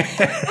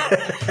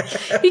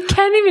 You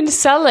can't even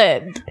sell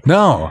it.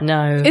 No.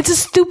 It's a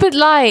stupid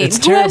line.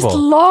 It's Who has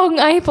terrible. long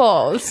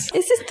eyeballs?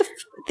 Is this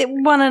the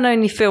one and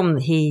only film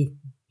that he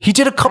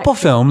did a couple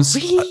films.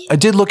 Really? I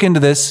did look into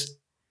this.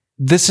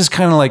 This is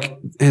kind of like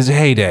his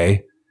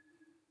heyday.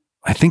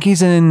 I think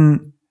he's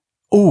in...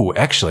 Oh,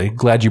 actually,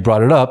 glad you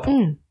brought it up.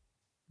 The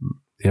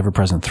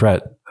ever-present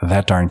threat,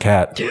 That Darn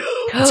Cat.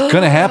 It's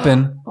going to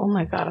happen. Oh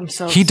my God, I'm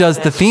so He does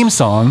the theme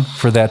song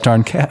for That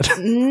Darn Cat.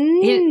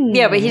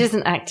 Yeah, but he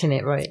doesn't act in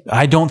it, right?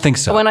 I don't think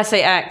so. When I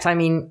say act, I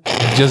mean...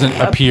 He doesn't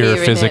appear in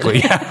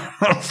physically.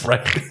 it.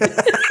 Right.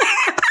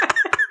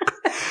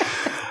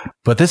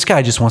 But this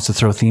guy just wants to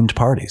throw themed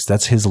parties.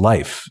 That's his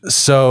life.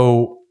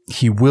 So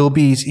he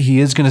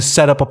is going to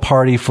set up a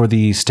party for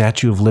the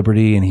Statue of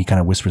Liberty. And he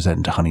kind of whispers that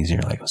into Honey's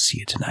ear, like, I'll see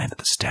you tonight at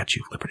the Statue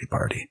of Liberty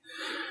party.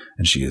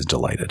 And she is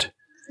delighted.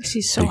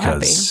 She's so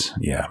happy.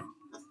 Yeah.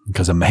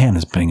 Because a man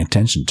is paying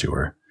attention to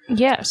her.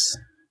 Yes.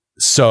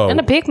 So. And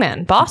a big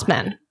man. Boss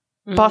man.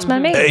 Boss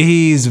man me.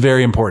 He's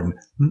very important.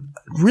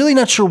 Really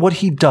not sure what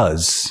he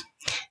does.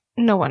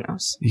 No one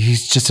knows.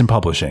 He's just in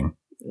publishing.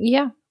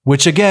 Yeah.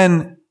 Which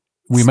again,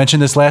 we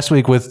mentioned this last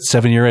week with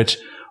 7 Year Itch.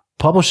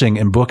 Publishing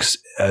in books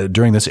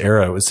during this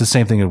era, it's the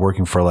same thing as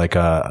working for like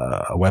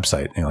a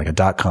website, like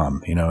a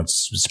 .com.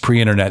 It's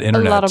pre-internet,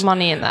 internet. A lot of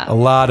money in that. A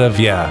lot of,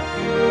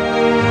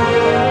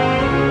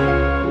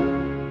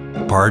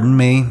 Pardon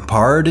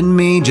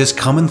me, just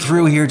coming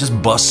through here, just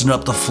busting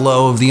up the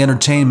flow of the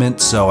entertainment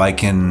so I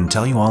can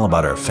tell you all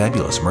about our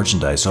fabulous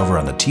merchandise over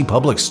on the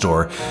TeePublic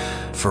store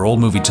for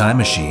Old Movie Time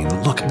Machine.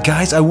 Look,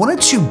 guys, I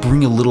wanted to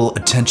bring a little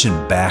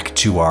attention back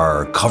to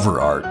our cover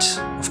art.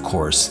 Of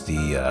course,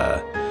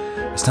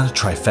 it's not a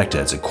trifecta,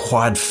 it's a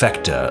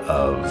quadfecta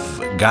of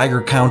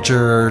Geiger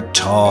counter,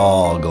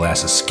 tall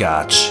glass of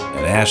scotch,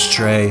 an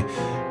ashtray,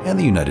 and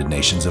the United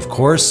Nations, of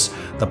course,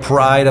 the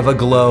pride of a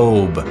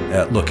globe.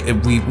 Look,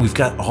 we've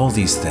got all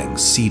these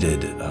things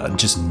seated,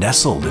 just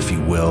nestled, if you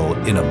will,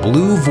 in a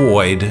blue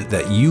void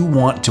that you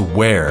want to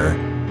wear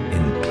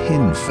in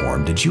pin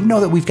form. Did you know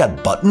that we've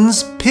got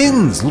buttons?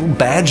 Pins, little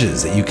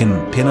badges that you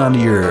can pin onto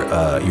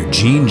your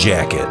jean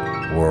jacket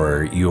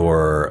or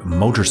your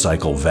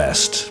motorcycle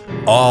vest.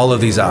 All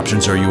of these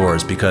options are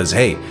yours because,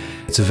 hey,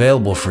 it's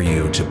available for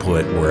you to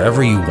put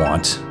wherever you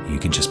want. You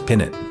can just pin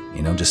it.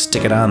 Just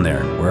stick it on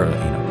there. Where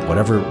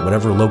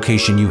whatever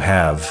location you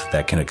have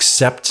that can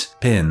accept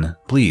pin,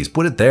 please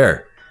put it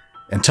there.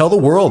 And tell the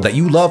world that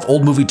you love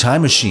Old Movie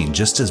Time Machine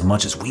just as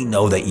much as we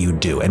know that you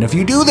do. And if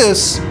you do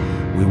this,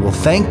 we will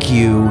thank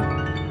you.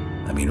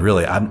 I mean,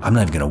 really, I'm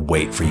not even going to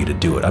wait for you to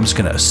do it. I'm just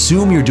going to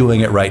assume you're doing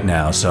it right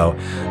now. So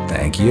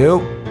thank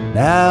you.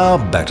 Now,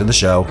 back to the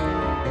show.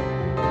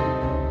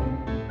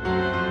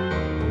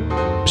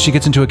 She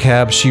gets into a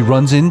cab. She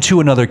runs into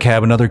another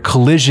cab, another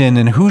collision.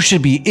 And who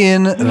should be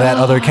in that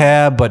other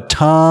cab but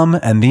Tom?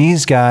 And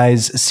these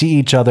guys see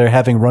each other,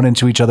 having run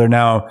into each other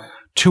now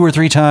 2 or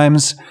 3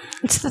 times.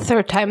 It's the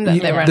third time that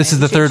they run This is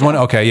the into third each one?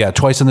 other. Okay, yeah.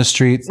 Twice in the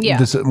street.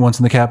 Yeah. Once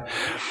in the cab.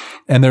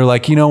 And they're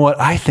like, you know what?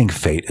 I think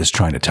fate is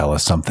trying to tell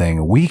us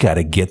something. We got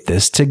to get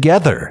this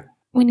together.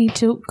 we need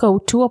to go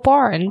to a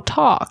bar and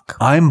talk.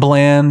 I'm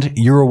bland.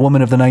 You're a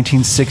woman of the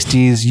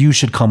 1960s. You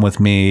should come with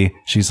me.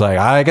 She's like,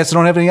 I guess I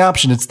don't have any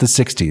option. It's the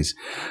 60s.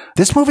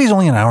 This movie is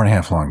only an hour and a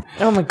half long,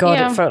 Oh my God,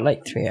 Yeah. it felt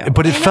like 3 hours.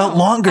 but it felt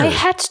longer. I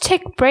had to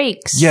take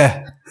breaks.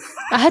 Yeah.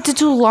 I had to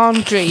do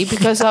laundry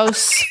because I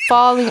was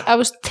falling. I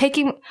was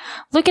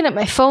looking at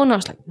my phone. I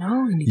was like, no,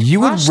 I need to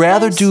You would wash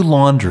rather this. do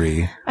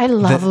laundry. I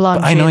love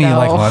laundry. I know you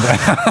like though.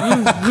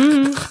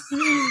 laundry.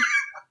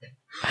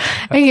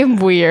 I am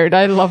weird.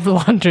 I love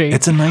laundry.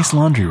 It's a nice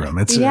laundry room.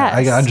 It's Yes.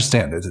 I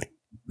understand. It's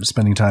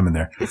spending time in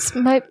there. It's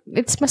my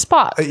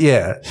spot.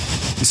 Yeah.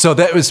 So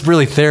that was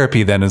really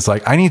therapy then. It's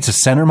like, I need to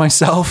center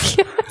myself.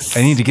 Yes.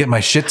 I need to get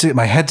my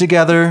my head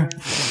together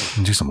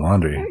and do some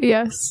laundry.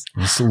 Yes.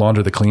 Let's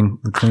launder the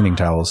cleaning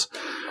towels.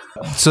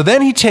 So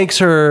then he takes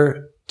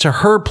her to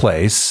her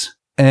place,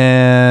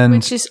 and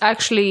Which is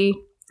actually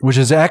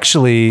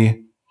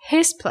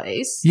his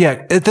place.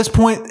 yeah. At this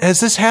point, has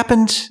this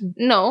happened?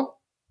 No.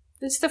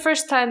 This is the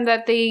first time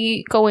that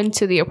they go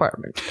into the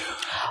apartment.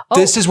 Oh,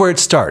 This is where it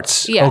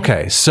starts. Yeah.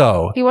 Okay.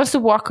 So he wants to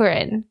walk her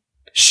in.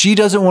 she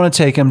doesn't want to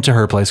take him to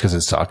her place because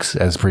it sucks,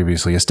 as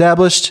previously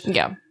established.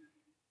 Yeah.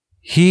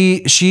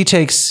 She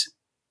takes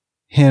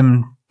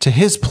him to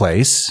his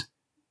place,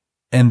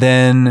 and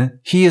then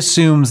he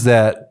assumes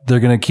that they're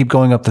going to keep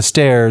going up the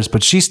stairs,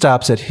 but she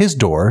stops at his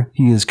door.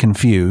 He is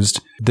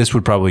confused. This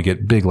would probably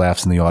get big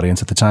laughs in the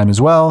audience at the time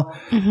as well,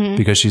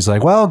 because she's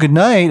like, well, good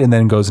night, and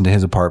then goes into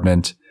his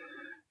apartment.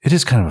 It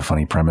is kind of a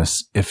funny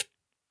premise if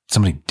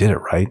somebody did it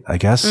right, I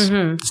guess.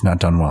 It's not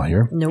done well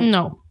here. Nope.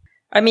 No.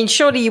 I mean,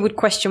 surely you would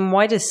question,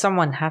 why does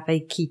someone have a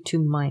key to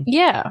my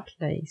Yeah.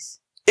 place?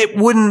 It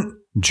wouldn't.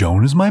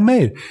 Joan is my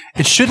maid.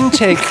 It shouldn't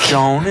take.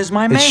 Joan is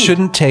my It maid.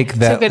 shouldn't take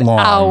that Took an long.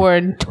 hour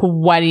and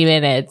 20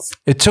 minutes.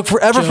 It took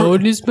forever.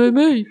 is my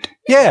mate.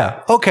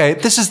 Yeah. Okay.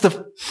 This is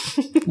the.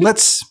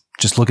 Let's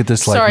just look at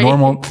this like Sorry.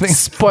 normal thing.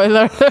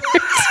 Spoiler alert.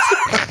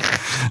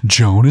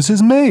 Joan is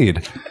his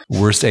maid.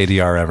 Worst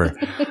ADR ever.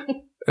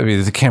 I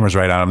mean, the camera's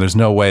right on him. There's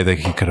no way that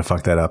he could have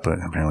fucked that up, but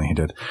apparently he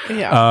did.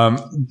 Yeah.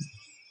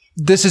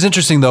 This is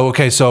interesting, though.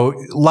 Okay, so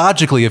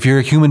logically, if you're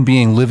a human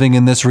being living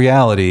in this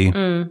reality,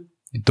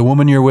 the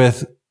woman you're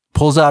with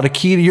pulls out a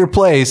key to your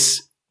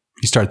place.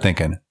 You start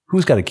thinking,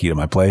 who's got a key to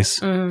my place?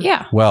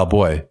 Yeah. Well,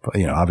 boy,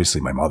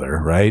 obviously my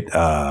mother, right?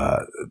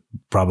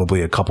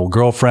 Probably a couple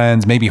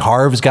girlfriends. Maybe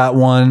Harv's got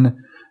one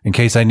in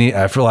case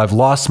I feel I've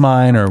lost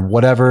mine or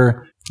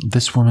whatever.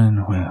 This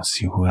woman, well, let's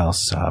see who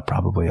else.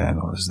 Probably, I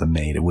know this is the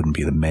maid. It wouldn't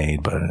be the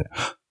maid, but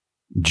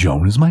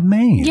Joan is my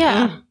maid.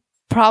 Yeah.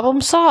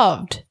 Problem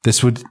solved. This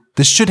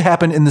should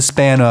happen in the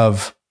span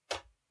of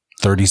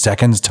 30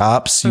 seconds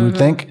tops, you would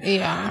think.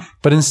 Yeah.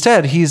 But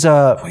instead, he's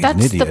an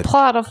That's idiot. the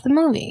plot of the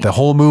movie. The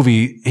whole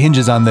movie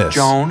hinges on this.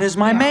 Joan is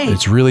my maid.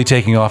 It's really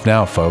taking off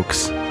now,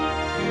 folks.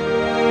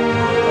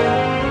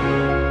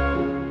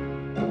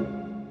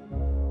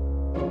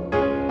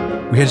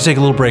 We had to take a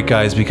little break,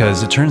 guys,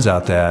 because it turns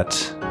out that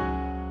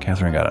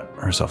Catherine got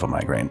herself a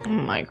migraine.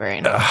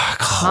 Migraine.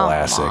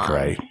 Classic,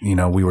 right?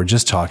 We were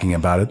just talking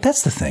about it.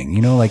 That's the thing,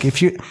 like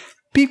if you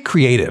be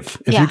creative,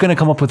 if you're going to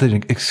come up with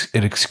an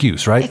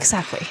excuse, right?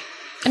 Exactly.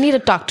 I need a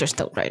doctor's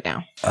note right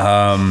now.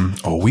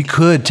 We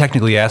could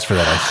technically ask for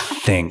that, I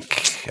think.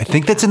 I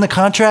think that's in the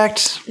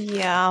contract.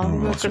 Yeah, we're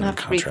going in to have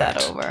the to read that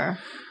contract. over.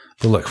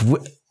 But look,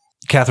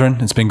 Catherine,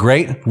 it's been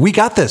great. We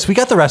got this. We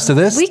got the rest of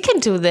this. We can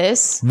do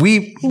this.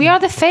 We are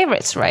the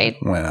favorites, right?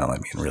 Well, I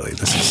mean, really,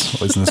 isn't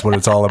this what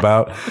it's all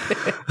about?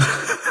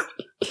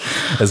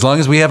 As long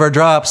as we have our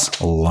drops,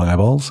 long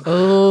eyeballs.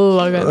 Oh,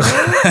 Long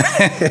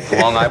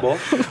eyeball.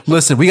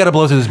 Listen, we got to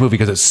blow through this movie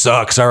because it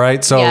sucks. All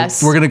right, so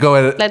Yes. we're gonna go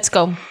at Let's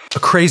go. a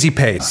crazy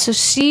pace. So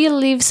she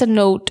leaves a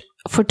note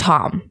for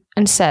Tom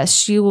and says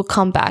she will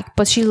come back,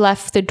 but she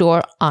left the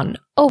door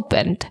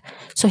unopened.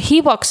 So he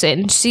walks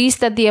in, sees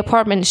that the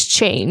apartment is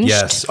changed.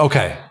 Yes.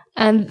 Okay.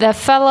 And the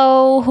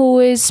fellow who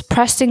is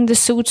pressing the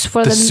suits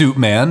for The suit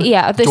man.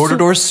 Yeah, the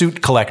Door-to-door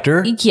suit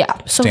collector. Yeah.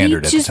 So Standard he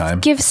at the just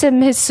time. gives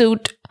him his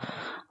suit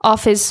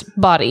off his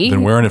body.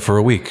 Been wearing it for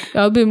a week.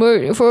 I've been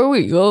wearing it for a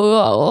week.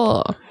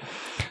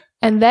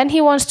 And then he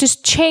wants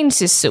to change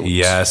his suit.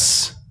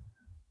 Yes.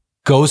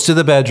 Goes to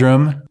the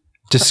bedroom,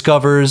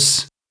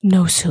 discovers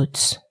No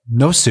suits.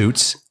 no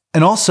suits,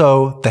 and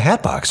also the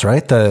hat box,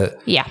 right?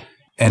 Yeah.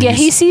 And Yeah, he's-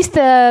 he sees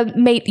the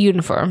maid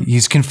uniform.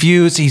 He's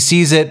confused. He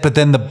sees it, but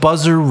then the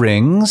buzzer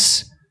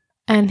rings.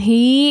 And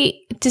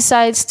he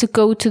decides to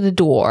go to the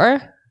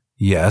door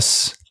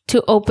Yes.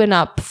 to open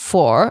up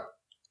for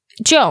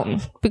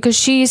Joan because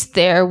she's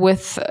there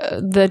with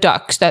the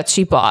ducks that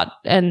she bought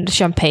and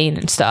champagne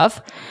and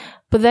stuff.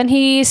 But then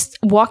he's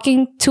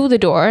walking to the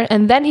door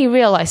and then he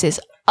realizes,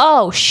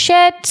 oh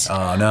shit,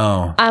 Oh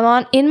no.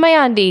 I'm in my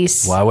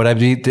undies. Why would I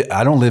be?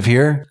 I don't live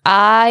here.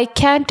 I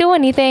can't do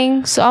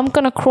anything, so I'm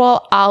gonna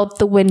crawl out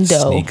the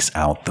window. Sneaks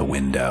out the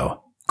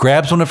window.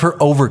 Grabs one of her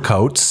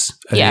overcoats,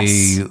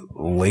 Yes. a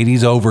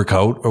lady's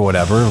overcoat or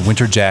whatever, a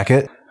winter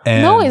jacket.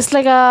 And No, it's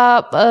like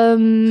a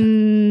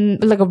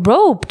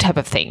robe type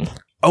of thing.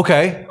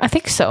 okay. I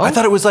think so. I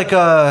thought it was like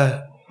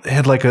it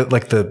had like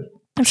the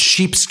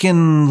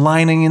sheepskin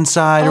lining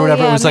inside or Oh,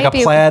 whatever. yeah, It was like a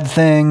maybe- plaid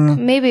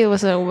thing. Maybe it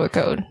was an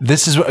overcoat.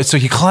 So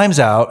he climbs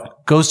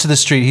out, goes to the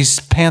street. He's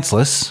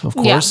pantsless, of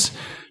Yeah. course.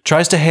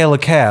 Tries to hail a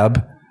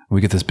cab. We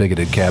get this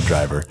bigoted cab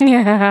driver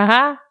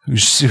Yeah.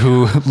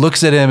 who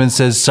looks at him and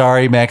says,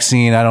 "Sorry,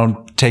 Maxine, I don't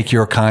take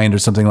your kind," or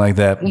something like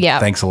that. Yeah.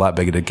 Thanks a lot,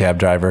 bigoted cab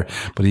driver.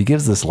 But he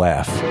gives this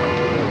laugh.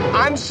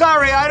 I'm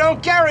sorry, I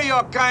don't carry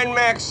your kind,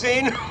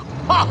 Maxine.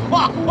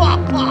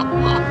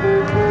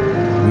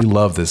 We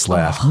love this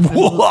laugh.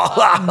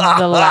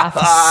 The laugh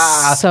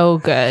is so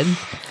good.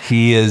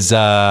 He is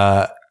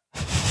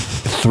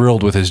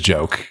thrilled with his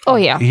joke. Oh,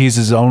 yeah. He's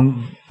his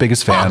own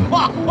biggest fan.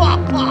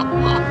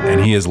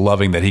 And he is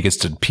loving that he gets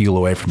to peel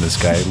away from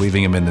this guy,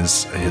 leaving him in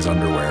his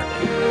underwear.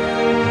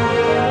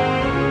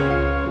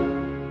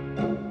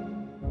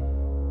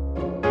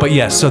 But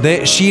yes,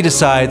 so she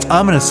decides,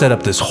 I'm going to set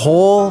up this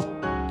whole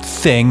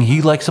thing.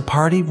 He likes a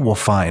party? Well,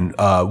 fine.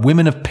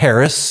 Women of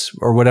Paris,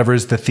 or whatever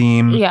is the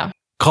theme. Yeah.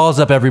 Calls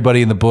up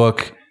everybody in the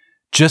book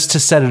just to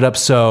set it up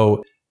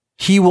so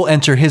he will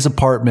enter his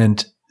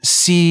apartment,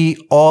 see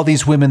all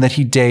these women that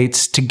he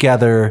dates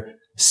together,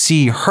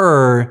 see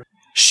her.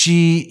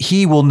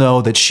 He will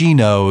know that she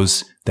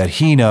knows that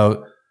he knows.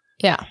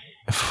 Yeah.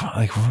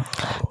 Like,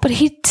 But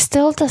he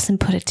still doesn't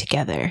put it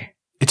together.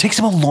 it takes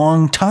him a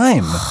long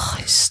time. Oh,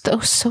 he's so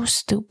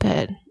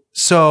stupid.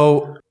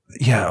 So,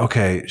 yeah,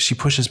 okay. She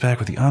pushes back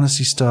with the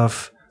honesty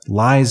stuff,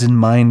 lies and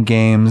mind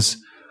games,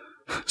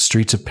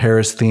 Streets of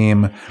Paris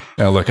theme.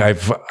 Now, look,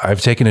 I've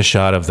taken a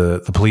shot of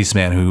the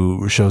policeman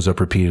who shows up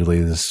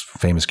repeatedly, this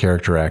famous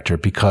character actor,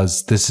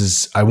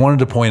 because I wanted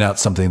to point out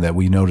something that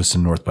we noticed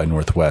in North by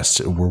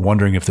Northwest. We're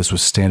wondering if this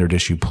was standard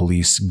issue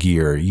police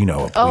gear. You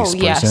know, a police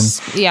person.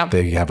 Yes. Yeah.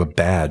 They have a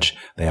badge.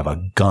 They have a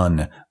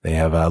gun. They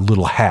have a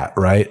little hat,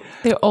 right?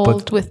 They're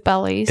old with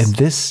bellies.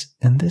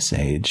 In this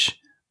age,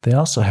 they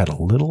also had a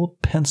little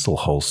pencil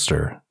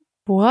holster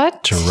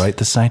What? to write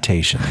the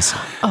citations.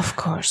 Of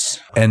course.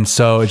 And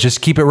so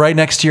just keep it right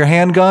next to your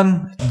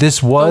handgun.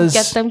 This was...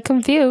 Don't get them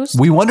confused.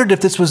 We wondered if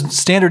this was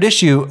standard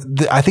issue.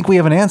 I think we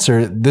have an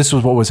answer. This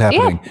was what was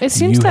happening. Yeah, it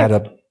seems you had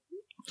like- a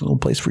little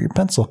place for your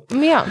pencil.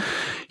 Yeah.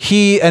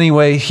 He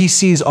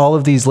sees all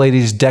of these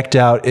ladies decked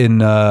out in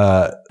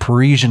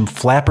Parisian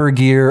flapper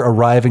gear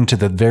arriving to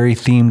the very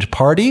themed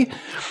party.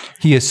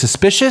 He is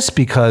suspicious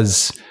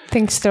because...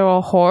 Thinks they're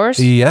all whores.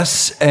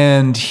 Yes,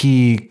 and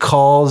he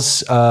calls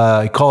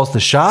the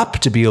shop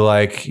to be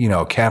like,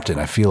 Captain,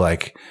 I feel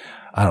like,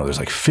 I don't know, there's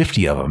like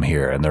 50 of them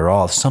here, and they're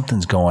all,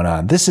 something's going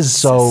on. This is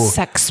so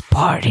Sex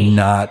party.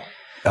 not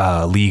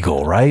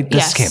legal, right? This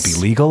Yes. can't be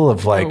legal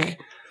of like,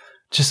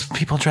 just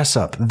people dress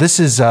up. This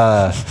is,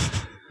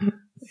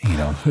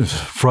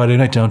 Friday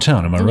night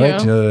downtown, am I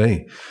right?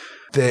 Hey.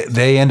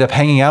 They end up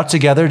hanging out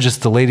together,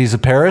 just the ladies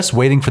of Paris,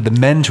 waiting for the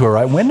men to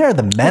arrive. When are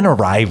the men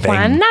arriving?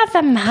 When are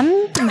the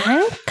men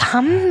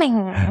coming?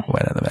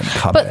 When are the men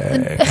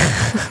coming?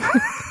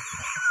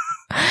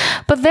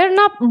 But they're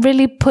not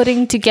really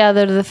putting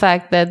together the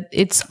fact that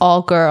it's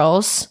all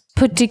girls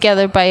put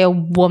together by a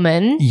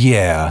woman.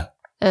 Yeah.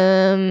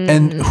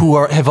 And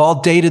who have all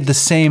dated the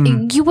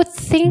same. You would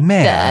think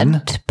Man.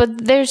 that, but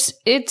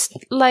it's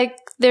like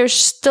they're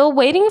still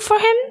waiting for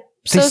him.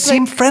 So They it's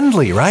seem like,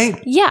 friendly, right?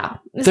 yeah,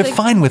 it's They're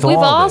fine with we've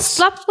all all this.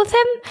 slept with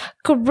him.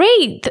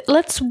 Great.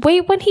 Let's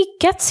wait when he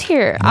gets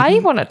here. I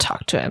want to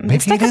talk to him. Maybe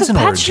It's like it is a an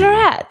orgy.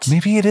 bachelorette.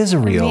 Maybe it is a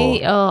real.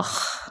 Ugh.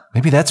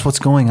 Maybe that's what's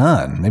going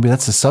on. Maybe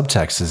that's the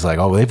subtext is like,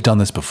 oh, they've done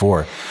this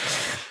before.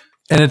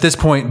 And at this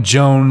point,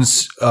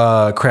 Joan's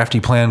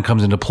crafty plan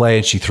comes into play,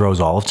 and she throws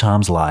all of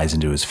Tom's lies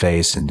into his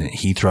face, and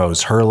he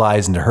throws her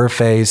lies into her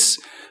face.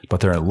 But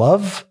they're in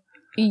love,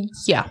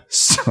 Yeah.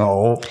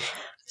 so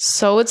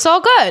So it's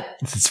all good.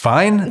 it's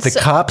fine. The So-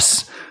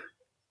 cops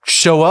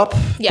show up.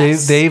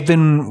 Yes. They've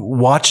been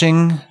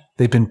watching.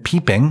 They've been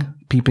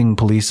peeping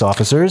police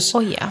officers. Oh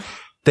yeah.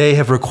 They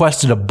have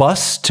requested a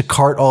bus to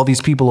cart all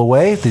these people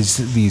away.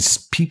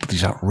 These people,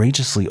 these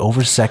outrageously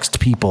oversexed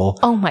people,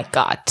 Oh my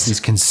god. these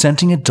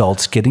consenting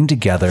adults getting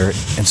together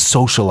and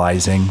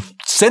socializing.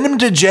 Send them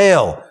to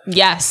jail.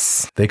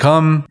 Yes. They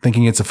come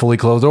thinking it's a fully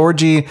clothed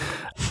orgy,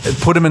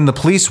 put him in the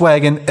police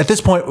wagon. At this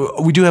point,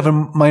 we do have a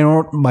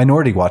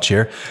minority watch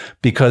here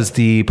because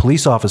the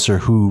police officer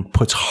who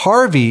puts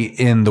Harvey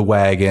in the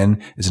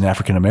wagon is an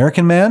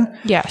African-American man.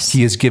 Yes.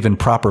 He is given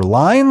proper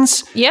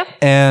lines. Yep.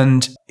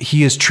 And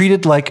he is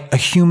treated like a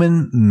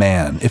human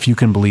man, if you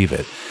can believe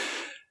it.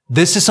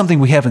 This is something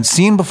we haven't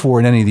seen before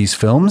in any of these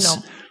films.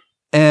 No.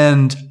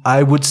 And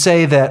I would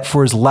say that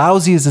for as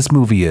lousy as this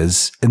movie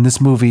is, and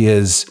this movie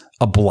is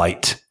a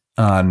blight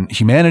on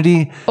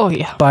humanity, Oh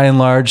yeah. by and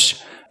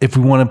large, if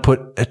we want to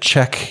put a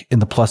check in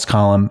the plus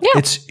column,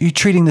 it's you're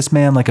treating this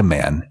man like a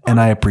man, and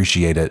I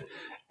appreciate it.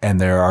 And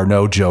there are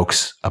no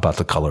jokes about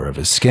the color of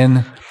his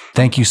skin.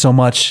 Thank you so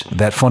much.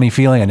 That funny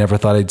feeling. I never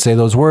thought I'd say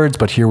those words,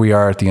 but here we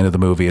are at the end of the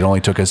movie. It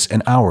only took us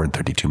an hour and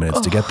 32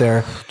 minutes to get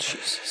there.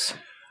 Jesus.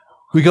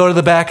 We go to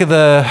the back of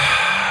the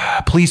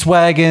police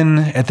wagon.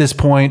 At this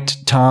point,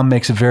 Tom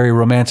makes a very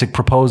romantic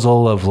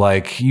proposal of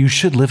like, you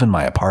should live in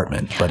my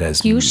apartment, but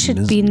as You should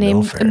Ms. be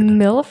named Milford.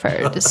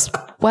 Milford as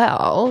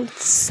well.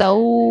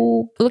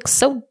 Looks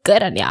so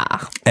good on ya.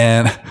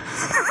 And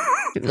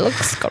It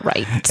looks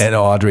great. and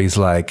Audrey's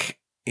like,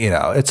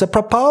 it's a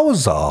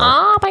proposal.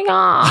 Oh my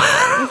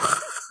god.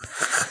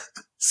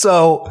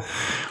 So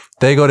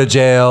they go to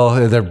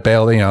jail. They're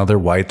bailed. They're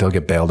white. They'll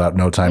get bailed out in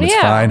no time. It's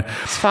fine.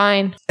 It's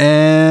fine.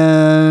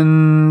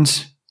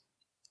 And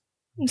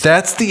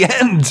that's the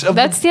end.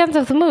 That's the end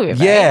of the movie, right?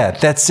 Yeah,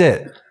 that's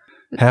it.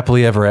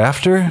 Happily ever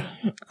after.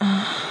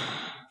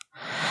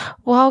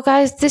 Well,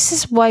 guys, this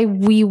is why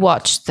we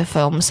watch the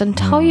films and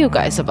tell you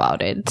guys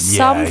about it.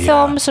 Some yeah.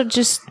 films are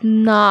just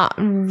not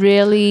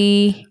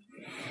really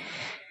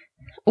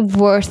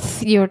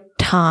worth your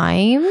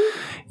time.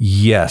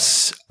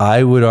 Yes,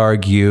 I would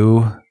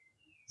argue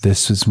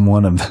this is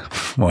one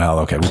of. Well,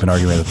 okay, we've been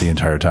arguing it the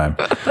entire time.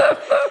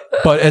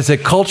 But as a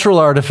cultural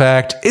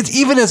artifact,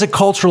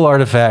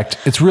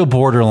 it's real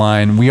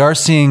borderline. We are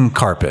seeing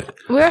carpet,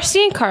 We are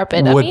seeing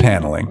carpet. wood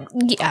paneling.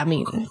 Yeah, I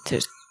mean,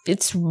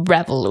 it's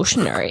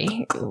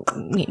revolutionary. I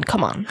mean,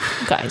 come on,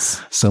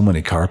 guys. So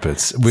many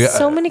carpets.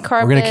 So many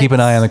carpets. We're going to keep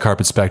an eye on the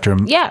carpet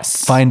spectrum.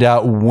 Yes. Find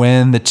out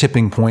when the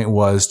tipping point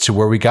was to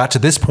where we got to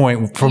this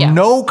point from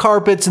no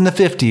carpets in the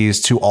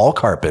 50s to all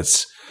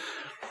carpets.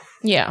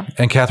 Yeah.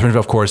 And Catherine,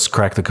 of course,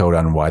 cracked the code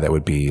on why that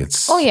would be.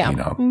 It's, very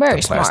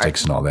the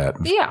plastics and all that.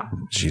 Yeah.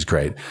 She's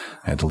great.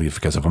 I had to leave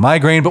because of a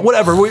migraine, but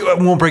whatever. We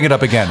won't bring it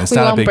up again. It's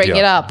not a big deal. We won't bring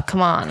it up.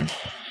 Come on.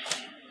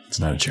 It's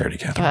not a charity,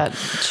 Catherine. But,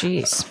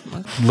 jeez.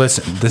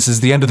 Listen, this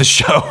is the end of the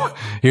show.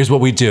 Here's what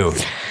we do.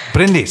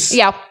 Brindis.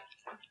 Yeah.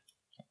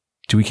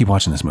 Do we keep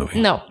watching this movie?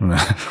 No.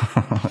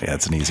 Yeah,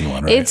 it's an easy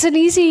one, right? It's an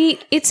easy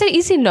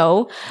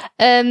no.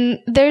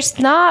 There's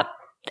not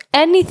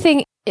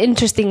anything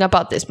interesting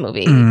about this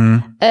movie.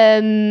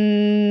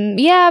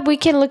 Yeah, we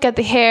can look at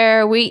the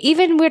hair.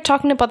 We're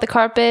talking about the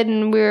carpet,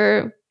 and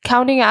we're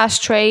counting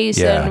ashtrays,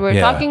 and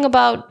we're talking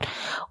about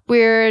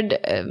weird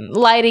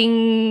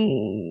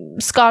lighting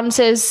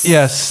sconces,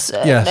 yes,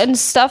 and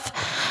stuff.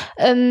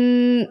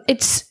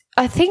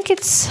 I think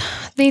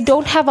they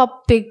don't have a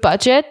big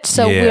budget,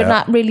 so we're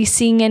not really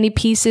seeing any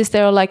pieces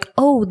that are like,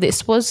 oh,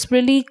 this was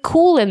really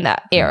cool in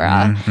that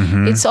era.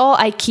 It's all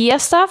IKEA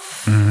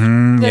stuff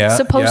that's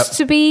supposed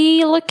to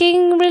be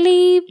looking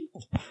really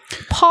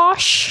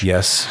posh.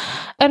 Yes.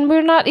 And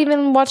we're not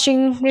even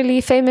watching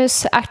really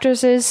famous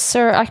actresses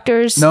or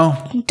actors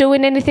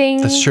doing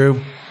anything. That's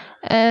true.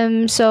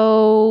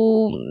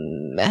 So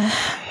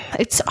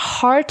it's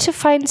hard to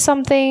find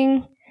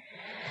something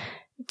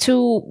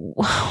to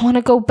want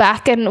to go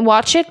back and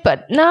watch it,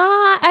 but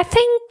I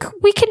think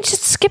we can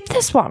just skip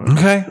this one.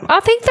 Okay. I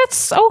think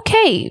that's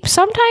okay.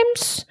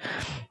 Sometimes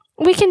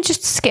we can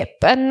just skip,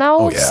 and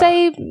I'll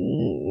say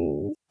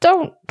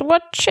don't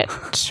watch it.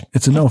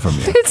 It's a no from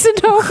you. It's a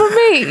no for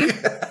me.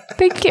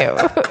 Thank you.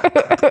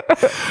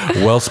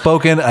 Well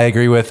spoken. I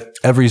agree with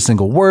every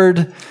single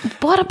word.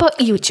 What about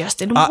you,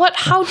 Justin?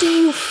 How do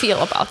you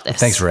feel about this?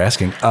 Thanks for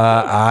asking.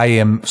 I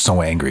am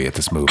so angry at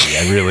this movie.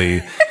 I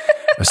really...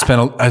 I've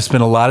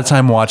spent a lot of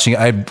time watching.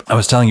 I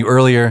was telling you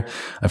earlier,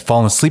 I've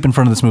fallen asleep in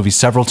front of this movie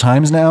several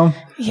times now.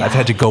 Yeah. I've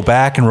had to go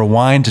back and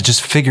rewind to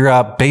just figure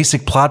out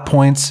basic plot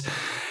points.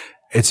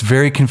 It's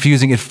very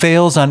confusing. It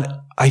fails on,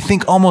 I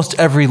think, almost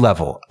every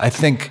level. I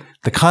think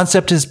the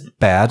concept is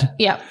bad.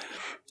 Yeah.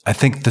 I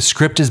think the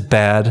script is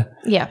bad.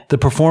 Yeah. The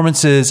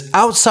performances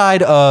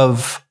outside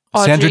of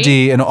Sandra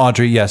Dee and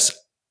Audrey, yes,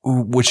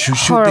 which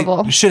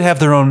should have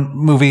their own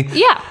movie.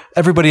 Yeah.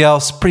 Everybody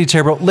else, pretty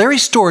terrible. Larry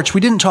Storch, we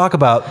didn't talk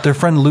about their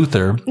friend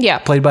Luther. Yeah.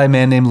 Played by a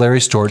man named Larry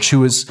Storch,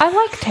 who is... I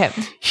liked him.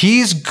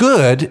 He's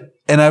good,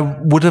 and I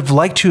would have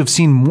liked to have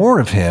seen more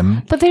of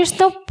him. But there's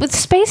no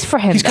space for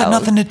him, He's got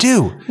nothing to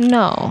do.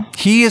 No.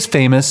 He is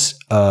famous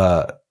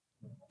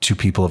to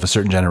people of a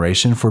certain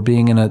generation for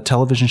being in a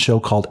television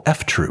show called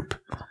F Troop.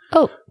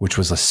 Oh. Which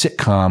was a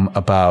sitcom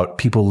about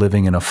people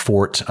living in a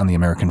fort on the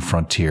American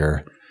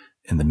frontier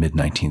in the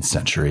mid-19th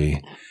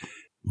century.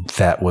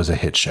 That was a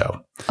hit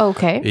show.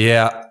 Okay.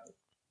 Yeah.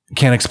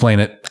 Can't explain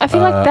it. I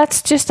feel like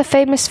that's just a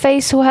famous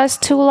face who has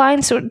two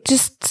lines or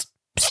just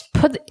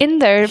put in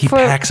there. He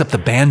packs up the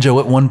banjo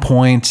at one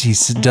point. He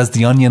does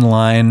the onion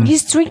line.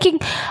 He's drinking...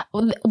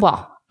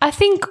 Well, I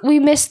think we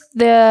missed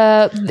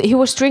he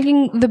was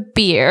drinking the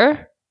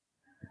beer.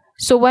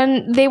 So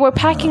when they were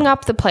packing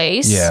up the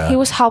place, he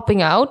was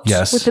helping out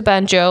with the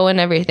banjo and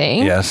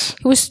everything. Yes.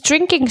 He was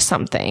drinking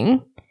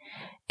something.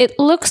 It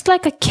looks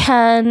like a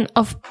can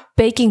of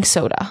baking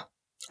soda.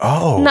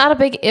 Oh. Not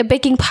a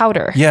baking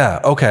powder. Yeah,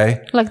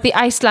 okay. Like the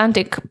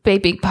Icelandic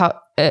baking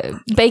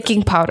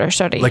powder,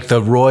 sorry. Like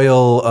the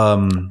royal...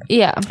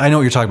 yeah. I know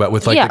what you're talking about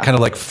with like the kind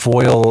of like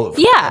foil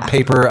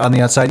paper on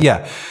the outside.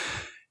 Yeah.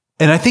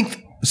 And I think...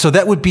 So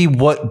that would be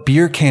what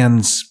beer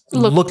cans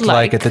looked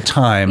like at the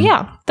time.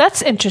 Yeah,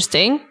 that's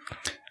interesting.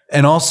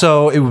 And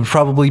also it would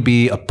probably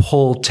be a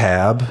pull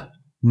tab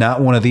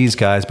Not one of these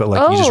guys, but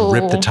like you just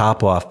rip the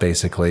top off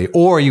basically.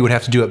 Or you would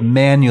have to do it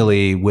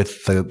manually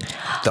with the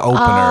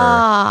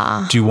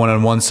opener. Do one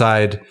on one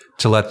side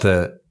to let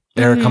the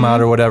air come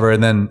out or whatever.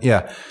 And then,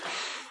 yeah.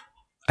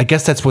 I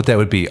guess that's what that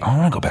would be. I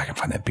want to go back and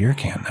find that beer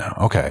can now.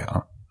 Okay.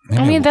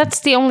 I mean,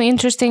 that's the only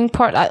interesting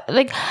part. I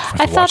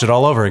thought watch it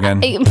all over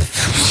again.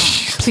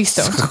 Please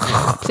don't.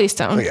 Please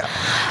don't. Yeah.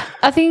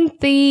 I think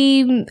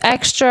the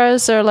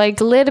extras are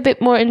like a little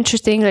bit more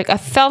interesting. Like I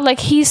felt like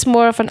he's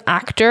more of an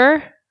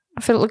actor.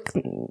 I feel like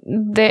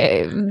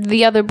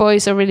the other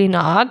boys are really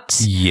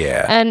not.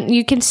 Yeah. And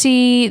you can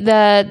see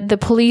that the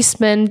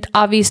policeman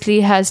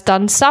obviously has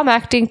done some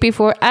acting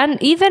before, and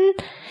even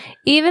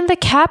the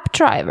cab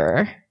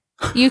driver.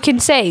 You can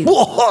say, I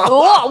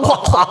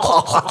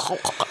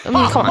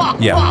mean, come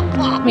on. Yeah.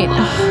 I mean,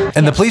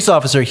 And the police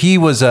officer, he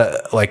was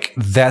like,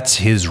 that's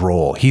his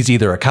role. He's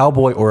either a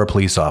cowboy or a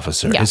police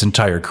officer his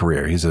entire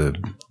career. He's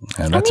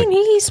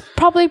he's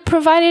probably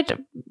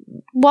provided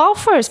well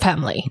for his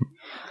family.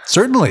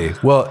 Certainly.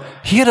 Well,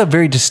 he had a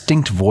very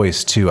distinct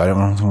voice too. We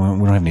don't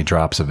have any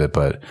drops of it,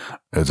 but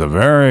it's a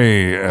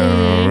very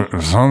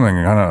something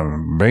kind of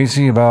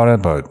bassy about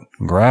it, but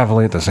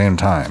gravelly at the same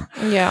time.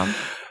 Yeah.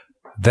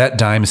 That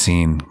dime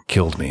scene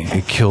killed me.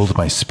 It killed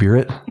my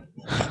spirit.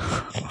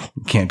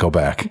 Can't go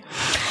back.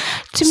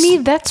 To me,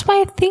 that's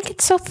why I think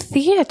it's so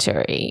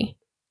theatery.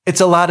 It's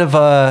a lot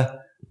of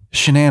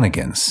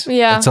shenanigans.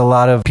 Yeah. It's a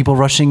lot of people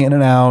rushing in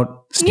and out,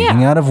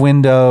 sneaking out of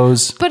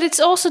windows. But it's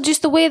also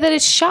just the way that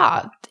it's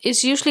shot.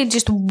 It's usually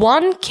just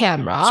one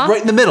camera. It's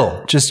right in the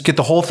middle. Just get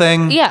the whole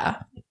thing. Yeah.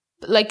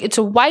 Like it's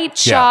a white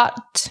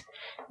shot.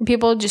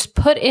 People just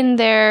put in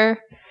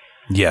there.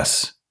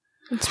 Yes.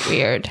 It's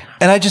weird.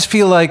 And I just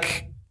feel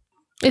like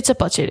it's a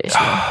budget issue.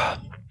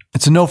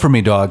 It's a no for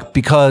me, dog,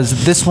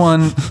 because this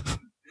one,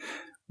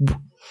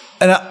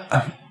 and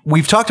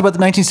we've talked about the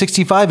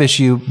 1965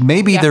 issue.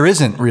 Maybe there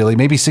isn't really.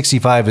 Maybe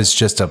 65 is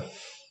just a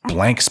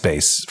blank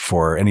space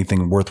for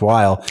anything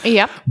worthwhile.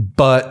 Yeah.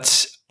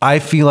 But I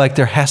feel like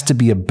there has to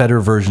be a better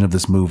version of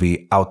this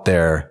movie out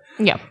there.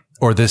 Yeah.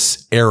 Or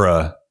this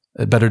era,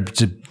 a better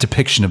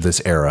depiction of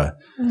this era.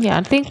 Yeah,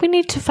 I think we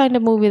need to find a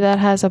movie that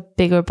has a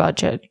bigger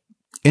budget.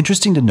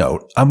 Interesting to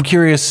note. I'm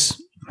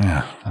curious.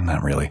 Yeah, I'm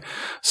not really.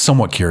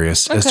 Somewhat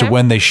curious as to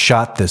when they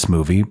shot this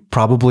movie.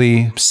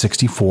 Probably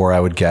 64, I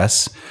would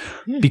guess.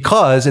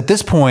 Because at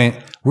this point,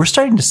 we're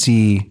starting to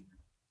see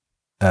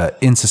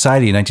in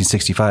society in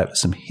 1965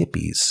 some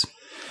hippies.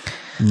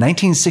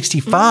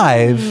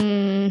 1965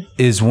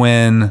 is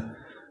when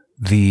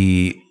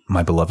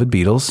my beloved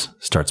Beatles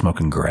start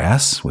smoking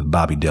grass with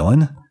Bobby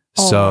Dylan.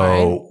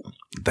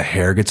 The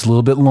hair gets a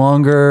little bit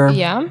longer.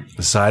 Yeah.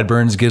 The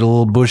sideburns get a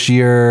little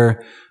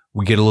bushier.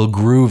 We get a little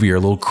groovier, a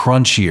little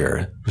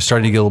crunchier. We're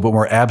starting to get a little bit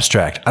more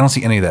abstract. I don't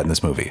see any of that in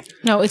this movie.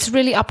 No, it's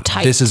really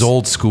uptight. This is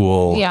old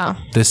school. Yeah.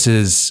 This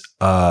is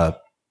the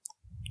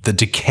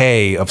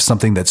decay of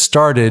something that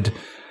started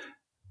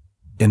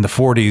in the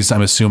 40s,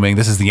 I'm assuming.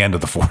 This is the end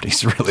of the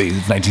 40s, really,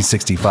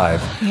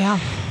 1965. Yeah.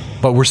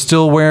 But we're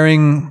still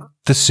wearing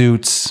the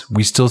suits.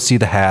 We still see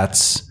the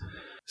hats,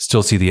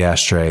 still see the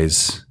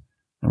ashtrays.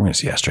 We're going to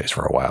see ashtrays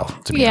for a while,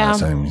 to be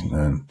honest. I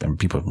mean,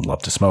 people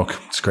love to smoke.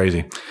 It's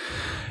crazy.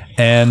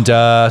 And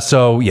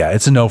so, yeah,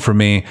 it's a no for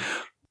me.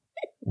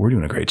 We're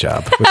doing a great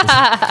job.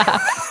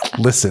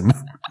 Listen,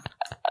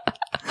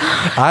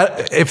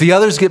 if the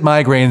others get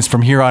migraines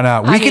from here on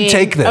out, we can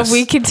take this.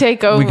 We can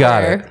take over. We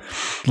got it.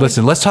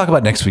 Listen, let's talk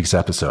about next week's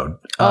episode.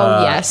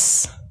 Oh,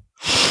 yes.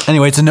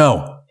 Anyway, it's a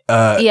no.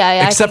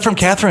 Yeah. Except from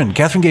Catherine.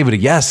 Catherine gave it a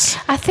yes.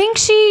 I think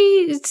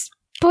she's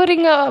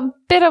putting a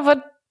bit of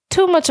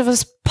too much of a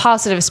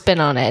positive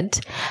spin on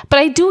it. But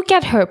I do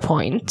get her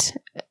point.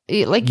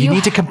 Like you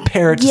need to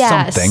compare it to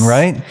something,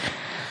 right?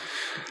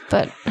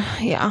 But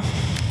yeah.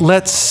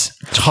 Let's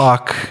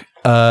talk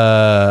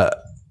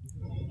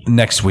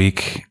next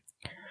week.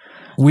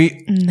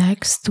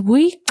 Next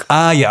week?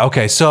 Yeah,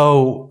 okay.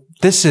 So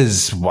this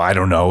is, I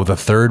don't know, the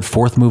third,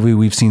 fourth movie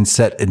we've seen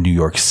set in New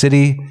York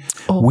City.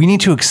 Oh. We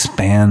need to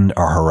expand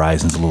our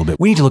horizons a little bit.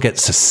 We need to look at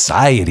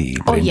society.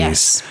 Oh,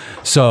 yes.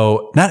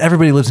 So not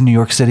everybody lives in New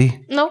York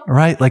City. No.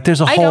 Right? Like I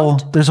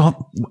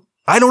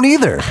don't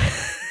either.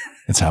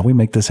 It's how we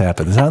make this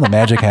happen. This is how the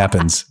magic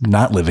happens,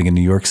 not living in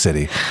New York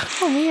City.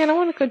 Oh, man, I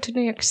want to go to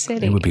New York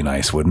City. It would be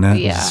nice, wouldn't it?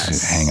 Yes.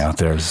 Just hang out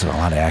there. There's a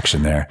lot of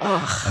action there.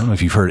 Ugh. I don't know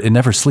if you've heard. It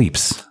never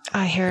sleeps.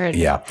 I heard.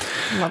 Yeah.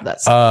 I love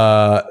that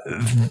stuff.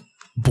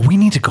 But we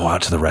need to go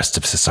out to the rest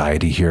of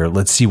society here.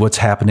 Let's see what's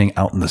happening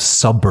out in the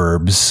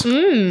suburbs.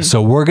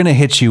 So we're going to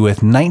hit you with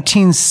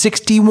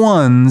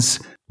 1961's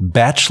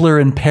Bachelor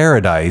in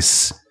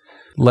Paradise.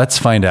 Let's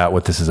find out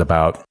what this is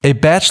about. A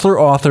bachelor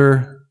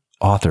author,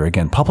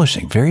 again,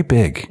 publishing, very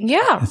big.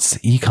 Yeah. It's the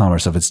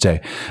e-commerce of its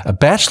day. A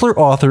bachelor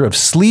author of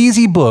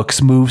sleazy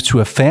books moves to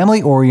a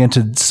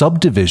family-oriented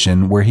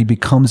subdivision where he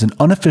becomes an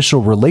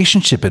unofficial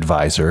relationship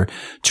advisor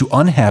to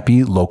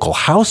unhappy local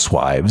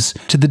housewives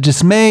to the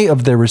dismay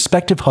of their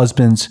respective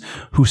husbands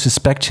who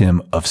suspect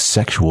him of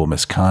sexual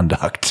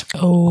misconduct.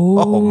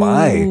 Oh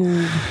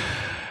my.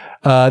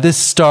 This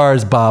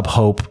stars Bob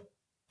Hope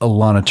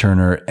Alana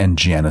Turner and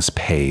Janice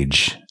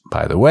Page,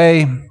 by the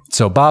way.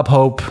 So Bob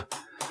Hope.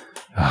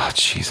 Oh,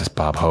 Jesus,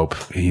 Bob Hope.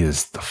 He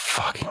is the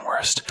fucking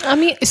worst. I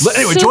mean,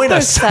 Anyway, super join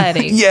us.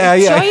 exciting. Yeah.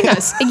 Join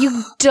us.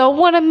 You don't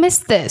want to miss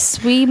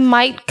this. We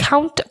might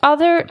count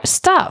other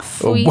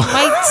stuff. We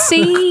might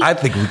see I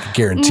think we could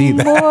guarantee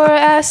that. more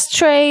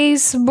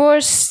ashtrays, more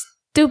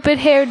stupid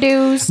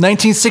hairdos.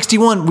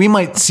 1961, we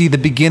might see the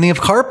beginning of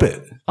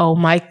Carpet. Oh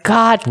my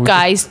God,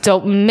 guys,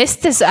 don't miss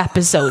this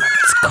episode.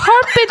 It's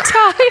carpet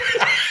time.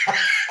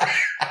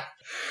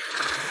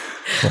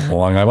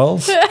 Long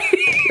eyeballs. Long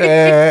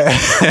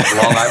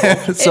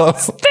eyeballs. So,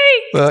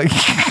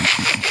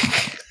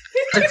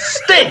 It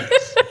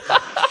stinks!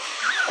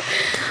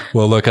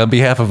 well, look, on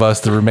behalf of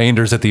us, the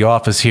remainders at the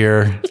office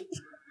here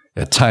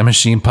at Time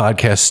Machine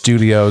Podcast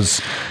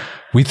Studios,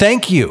 we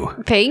thank you.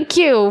 Thank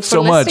you for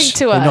So listening much.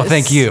 to us. No,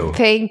 thank you.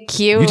 Thank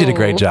you. You did a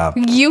great job.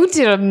 You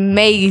did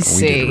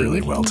amazing. We did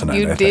really well tonight,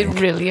 You I did think.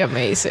 really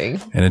amazing.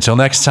 And until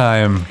next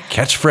time,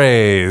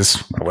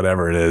 catchphrase, or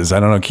whatever it is. I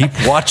don't know. Keep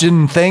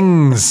watching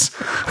things.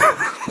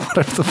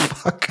 Whatever the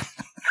fuck.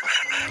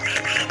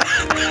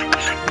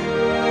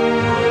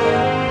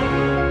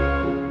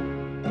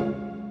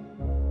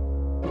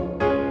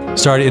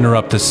 Sorry to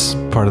interrupt this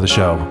part of the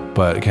show,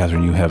 but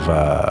Catherine, you have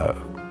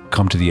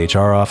come to the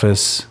HR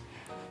office.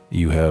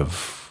 You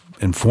have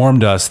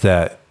informed us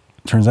that,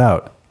 turns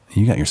out,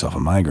 you got yourself a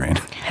migraine.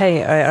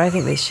 Hey, I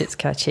think this shit's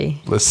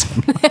catchy.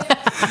 Listen,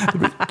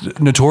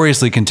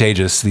 notoriously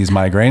contagious, these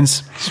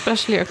migraines.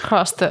 Especially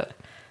across the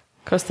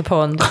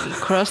pond.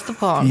 across the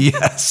pond.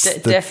 Yes.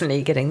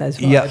 Definitely getting those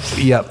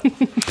vibes. Yep.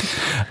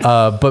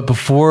 But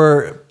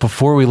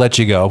before we let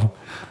you go,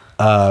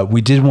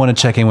 we did want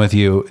to check in with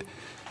you,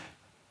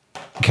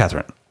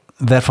 Catherine.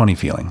 That funny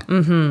feeling.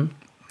 Mm-hmm.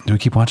 Do we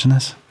keep watching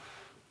this?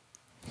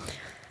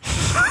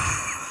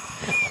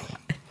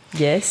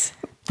 Yes.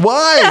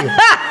 Why?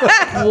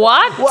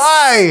 What?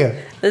 Why?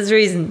 There's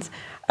reasons.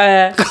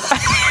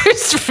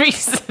 There's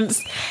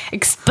reasons.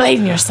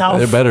 Explain yourself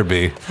There better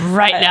be.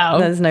 right now.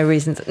 There's no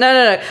reasons.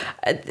 No.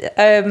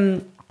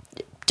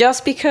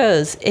 Just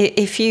because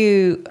if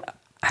you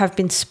have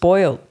been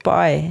spoiled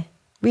by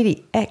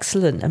really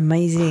excellent,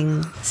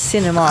 amazing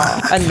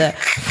cinema and the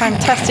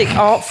fantastic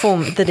art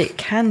form that it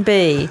can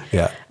be,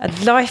 Yeah.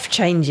 and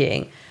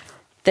life-changing,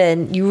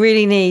 then you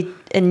really need,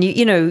 and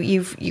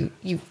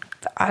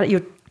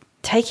you're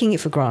taking it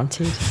for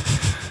granted.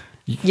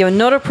 You're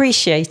not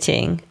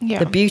appreciating Yeah.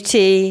 the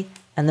beauty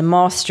and the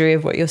mastery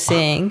of what you're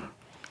seeing.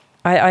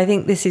 I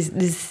think this.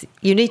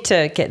 You need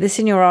to get this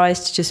in your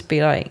eyes to just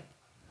be like,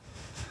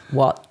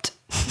 what?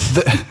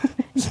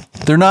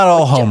 They're not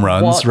all home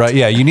runs, What? right?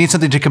 Yeah, you need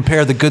something to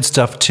compare the good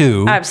stuff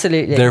to.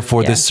 Absolutely.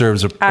 Therefore, Yeah. this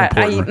serves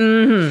important.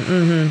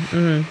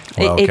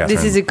 Well, This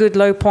Catherine. is a good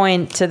low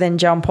point to then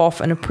jump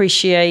off and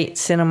appreciate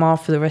cinema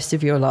for the rest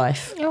of your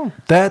life. Oh.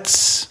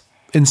 That's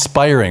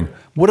inspiring.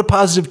 What a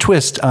positive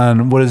twist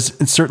on what is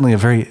certainly a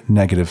very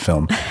negative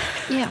film.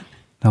 Yeah.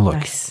 Now, look,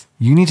 Nice.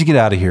 you need to get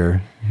out of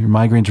here. Your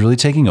migraine's really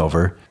taking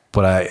over.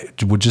 But I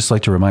would just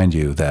like to remind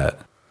you that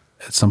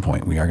at some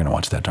point we are going to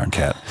watch that darn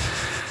cat.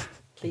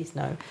 Please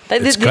no.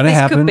 It's gonna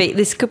happen.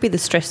 This could be the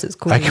stress that's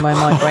causing my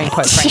migraine,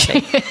 quite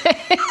frankly.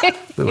 It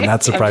would not I'm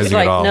surprise just you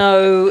like, at all.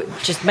 no,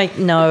 this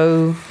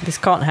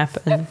can't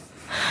happen.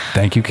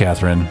 Thank you,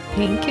 Catherine.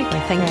 Thank you.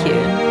 Thank you.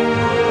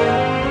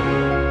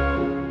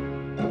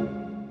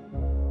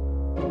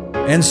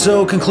 And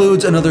so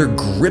concludes another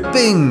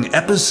gripping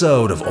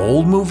episode of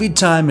Old Movie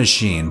Time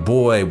Machine.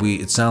 Boy,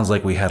 it sounds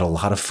like we had a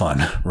lot of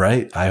fun,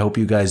 right? I hope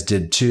you guys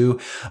did too.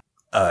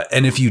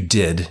 And if you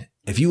did,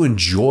 if you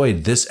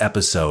enjoyed this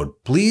episode,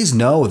 please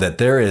know that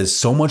there is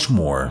so much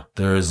more.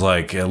 There is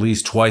like at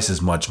least twice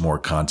as much more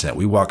content.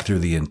 We walk through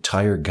the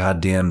entire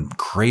goddamn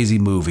crazy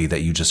movie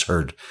that you just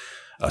heard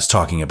us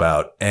talking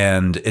about,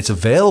 and it's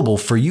available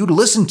for you to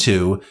listen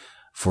to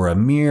for a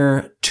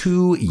mere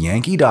 $2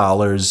 Yankee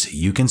dollars.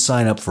 You can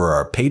sign up for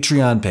our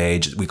Patreon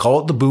page. We call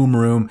it the Boom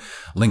Room.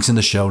 Links in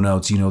the show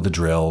notes. You know the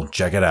drill.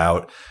 Check it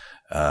out.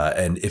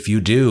 And if you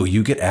do,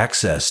 you get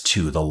access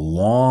to the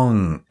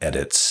long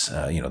edits,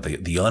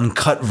 the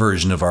uncut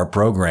version of our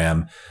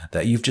program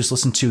that you've just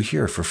listened to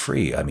here for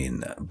free. I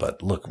mean,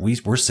 but look,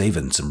 we're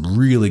saving some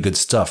really good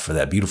stuff for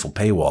that beautiful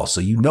paywall.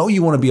 So you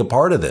want to be a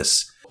part of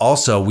this.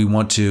 Also, we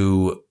want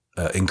to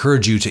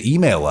encourage you to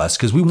email us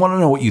because we want to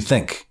know what you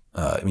think.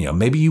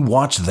 Maybe you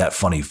watched That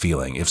Funny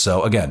Feeling. If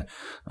so, again,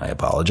 I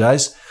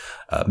apologize.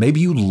 Maybe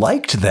you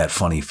liked That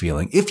Funny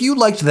Feeling. If you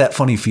liked That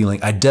Funny Feeling,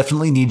 I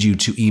definitely need you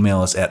to email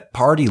us at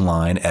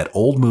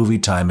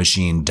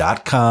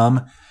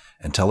partyline@oldmovietimemachine.com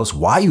and tell us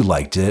why you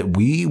liked it.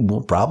 We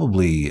will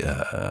probably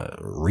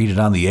read it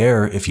on the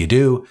air if you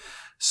do.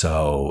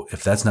 So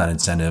if that's not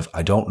incentive,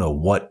 I don't know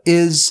what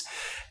is.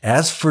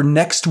 As for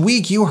next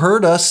week, you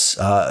heard us.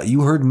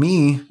 You heard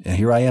me. And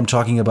here I am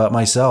talking about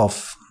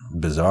myself.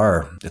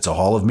 Bizarre. It's a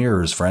hall of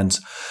mirrors, friends.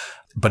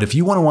 But if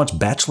you want to watch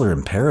Bachelor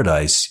in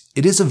Paradise,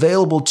 it is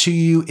available to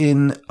you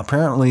in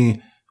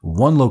apparently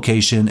one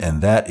location,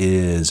 and that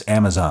is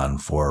Amazon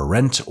for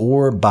rent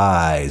or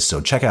buy.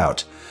 So check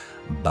out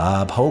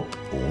Bob Hope,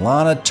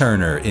 Lana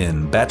Turner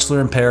in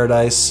Bachelor in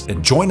Paradise.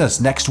 And join us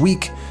next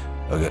week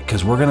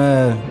because we're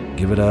gonna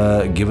give it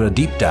a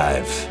deep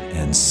dive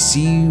and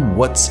see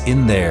what's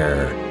in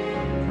there.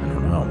 I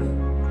don't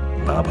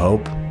know. Bob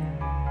Hope?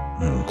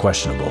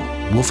 Questionable.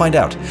 We'll find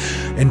out.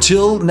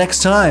 Until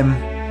next time,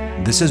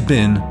 this has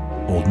been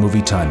Old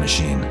Movie Time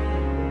Machine.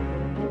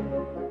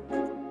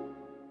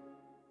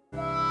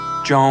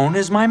 Joan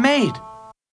is my maid.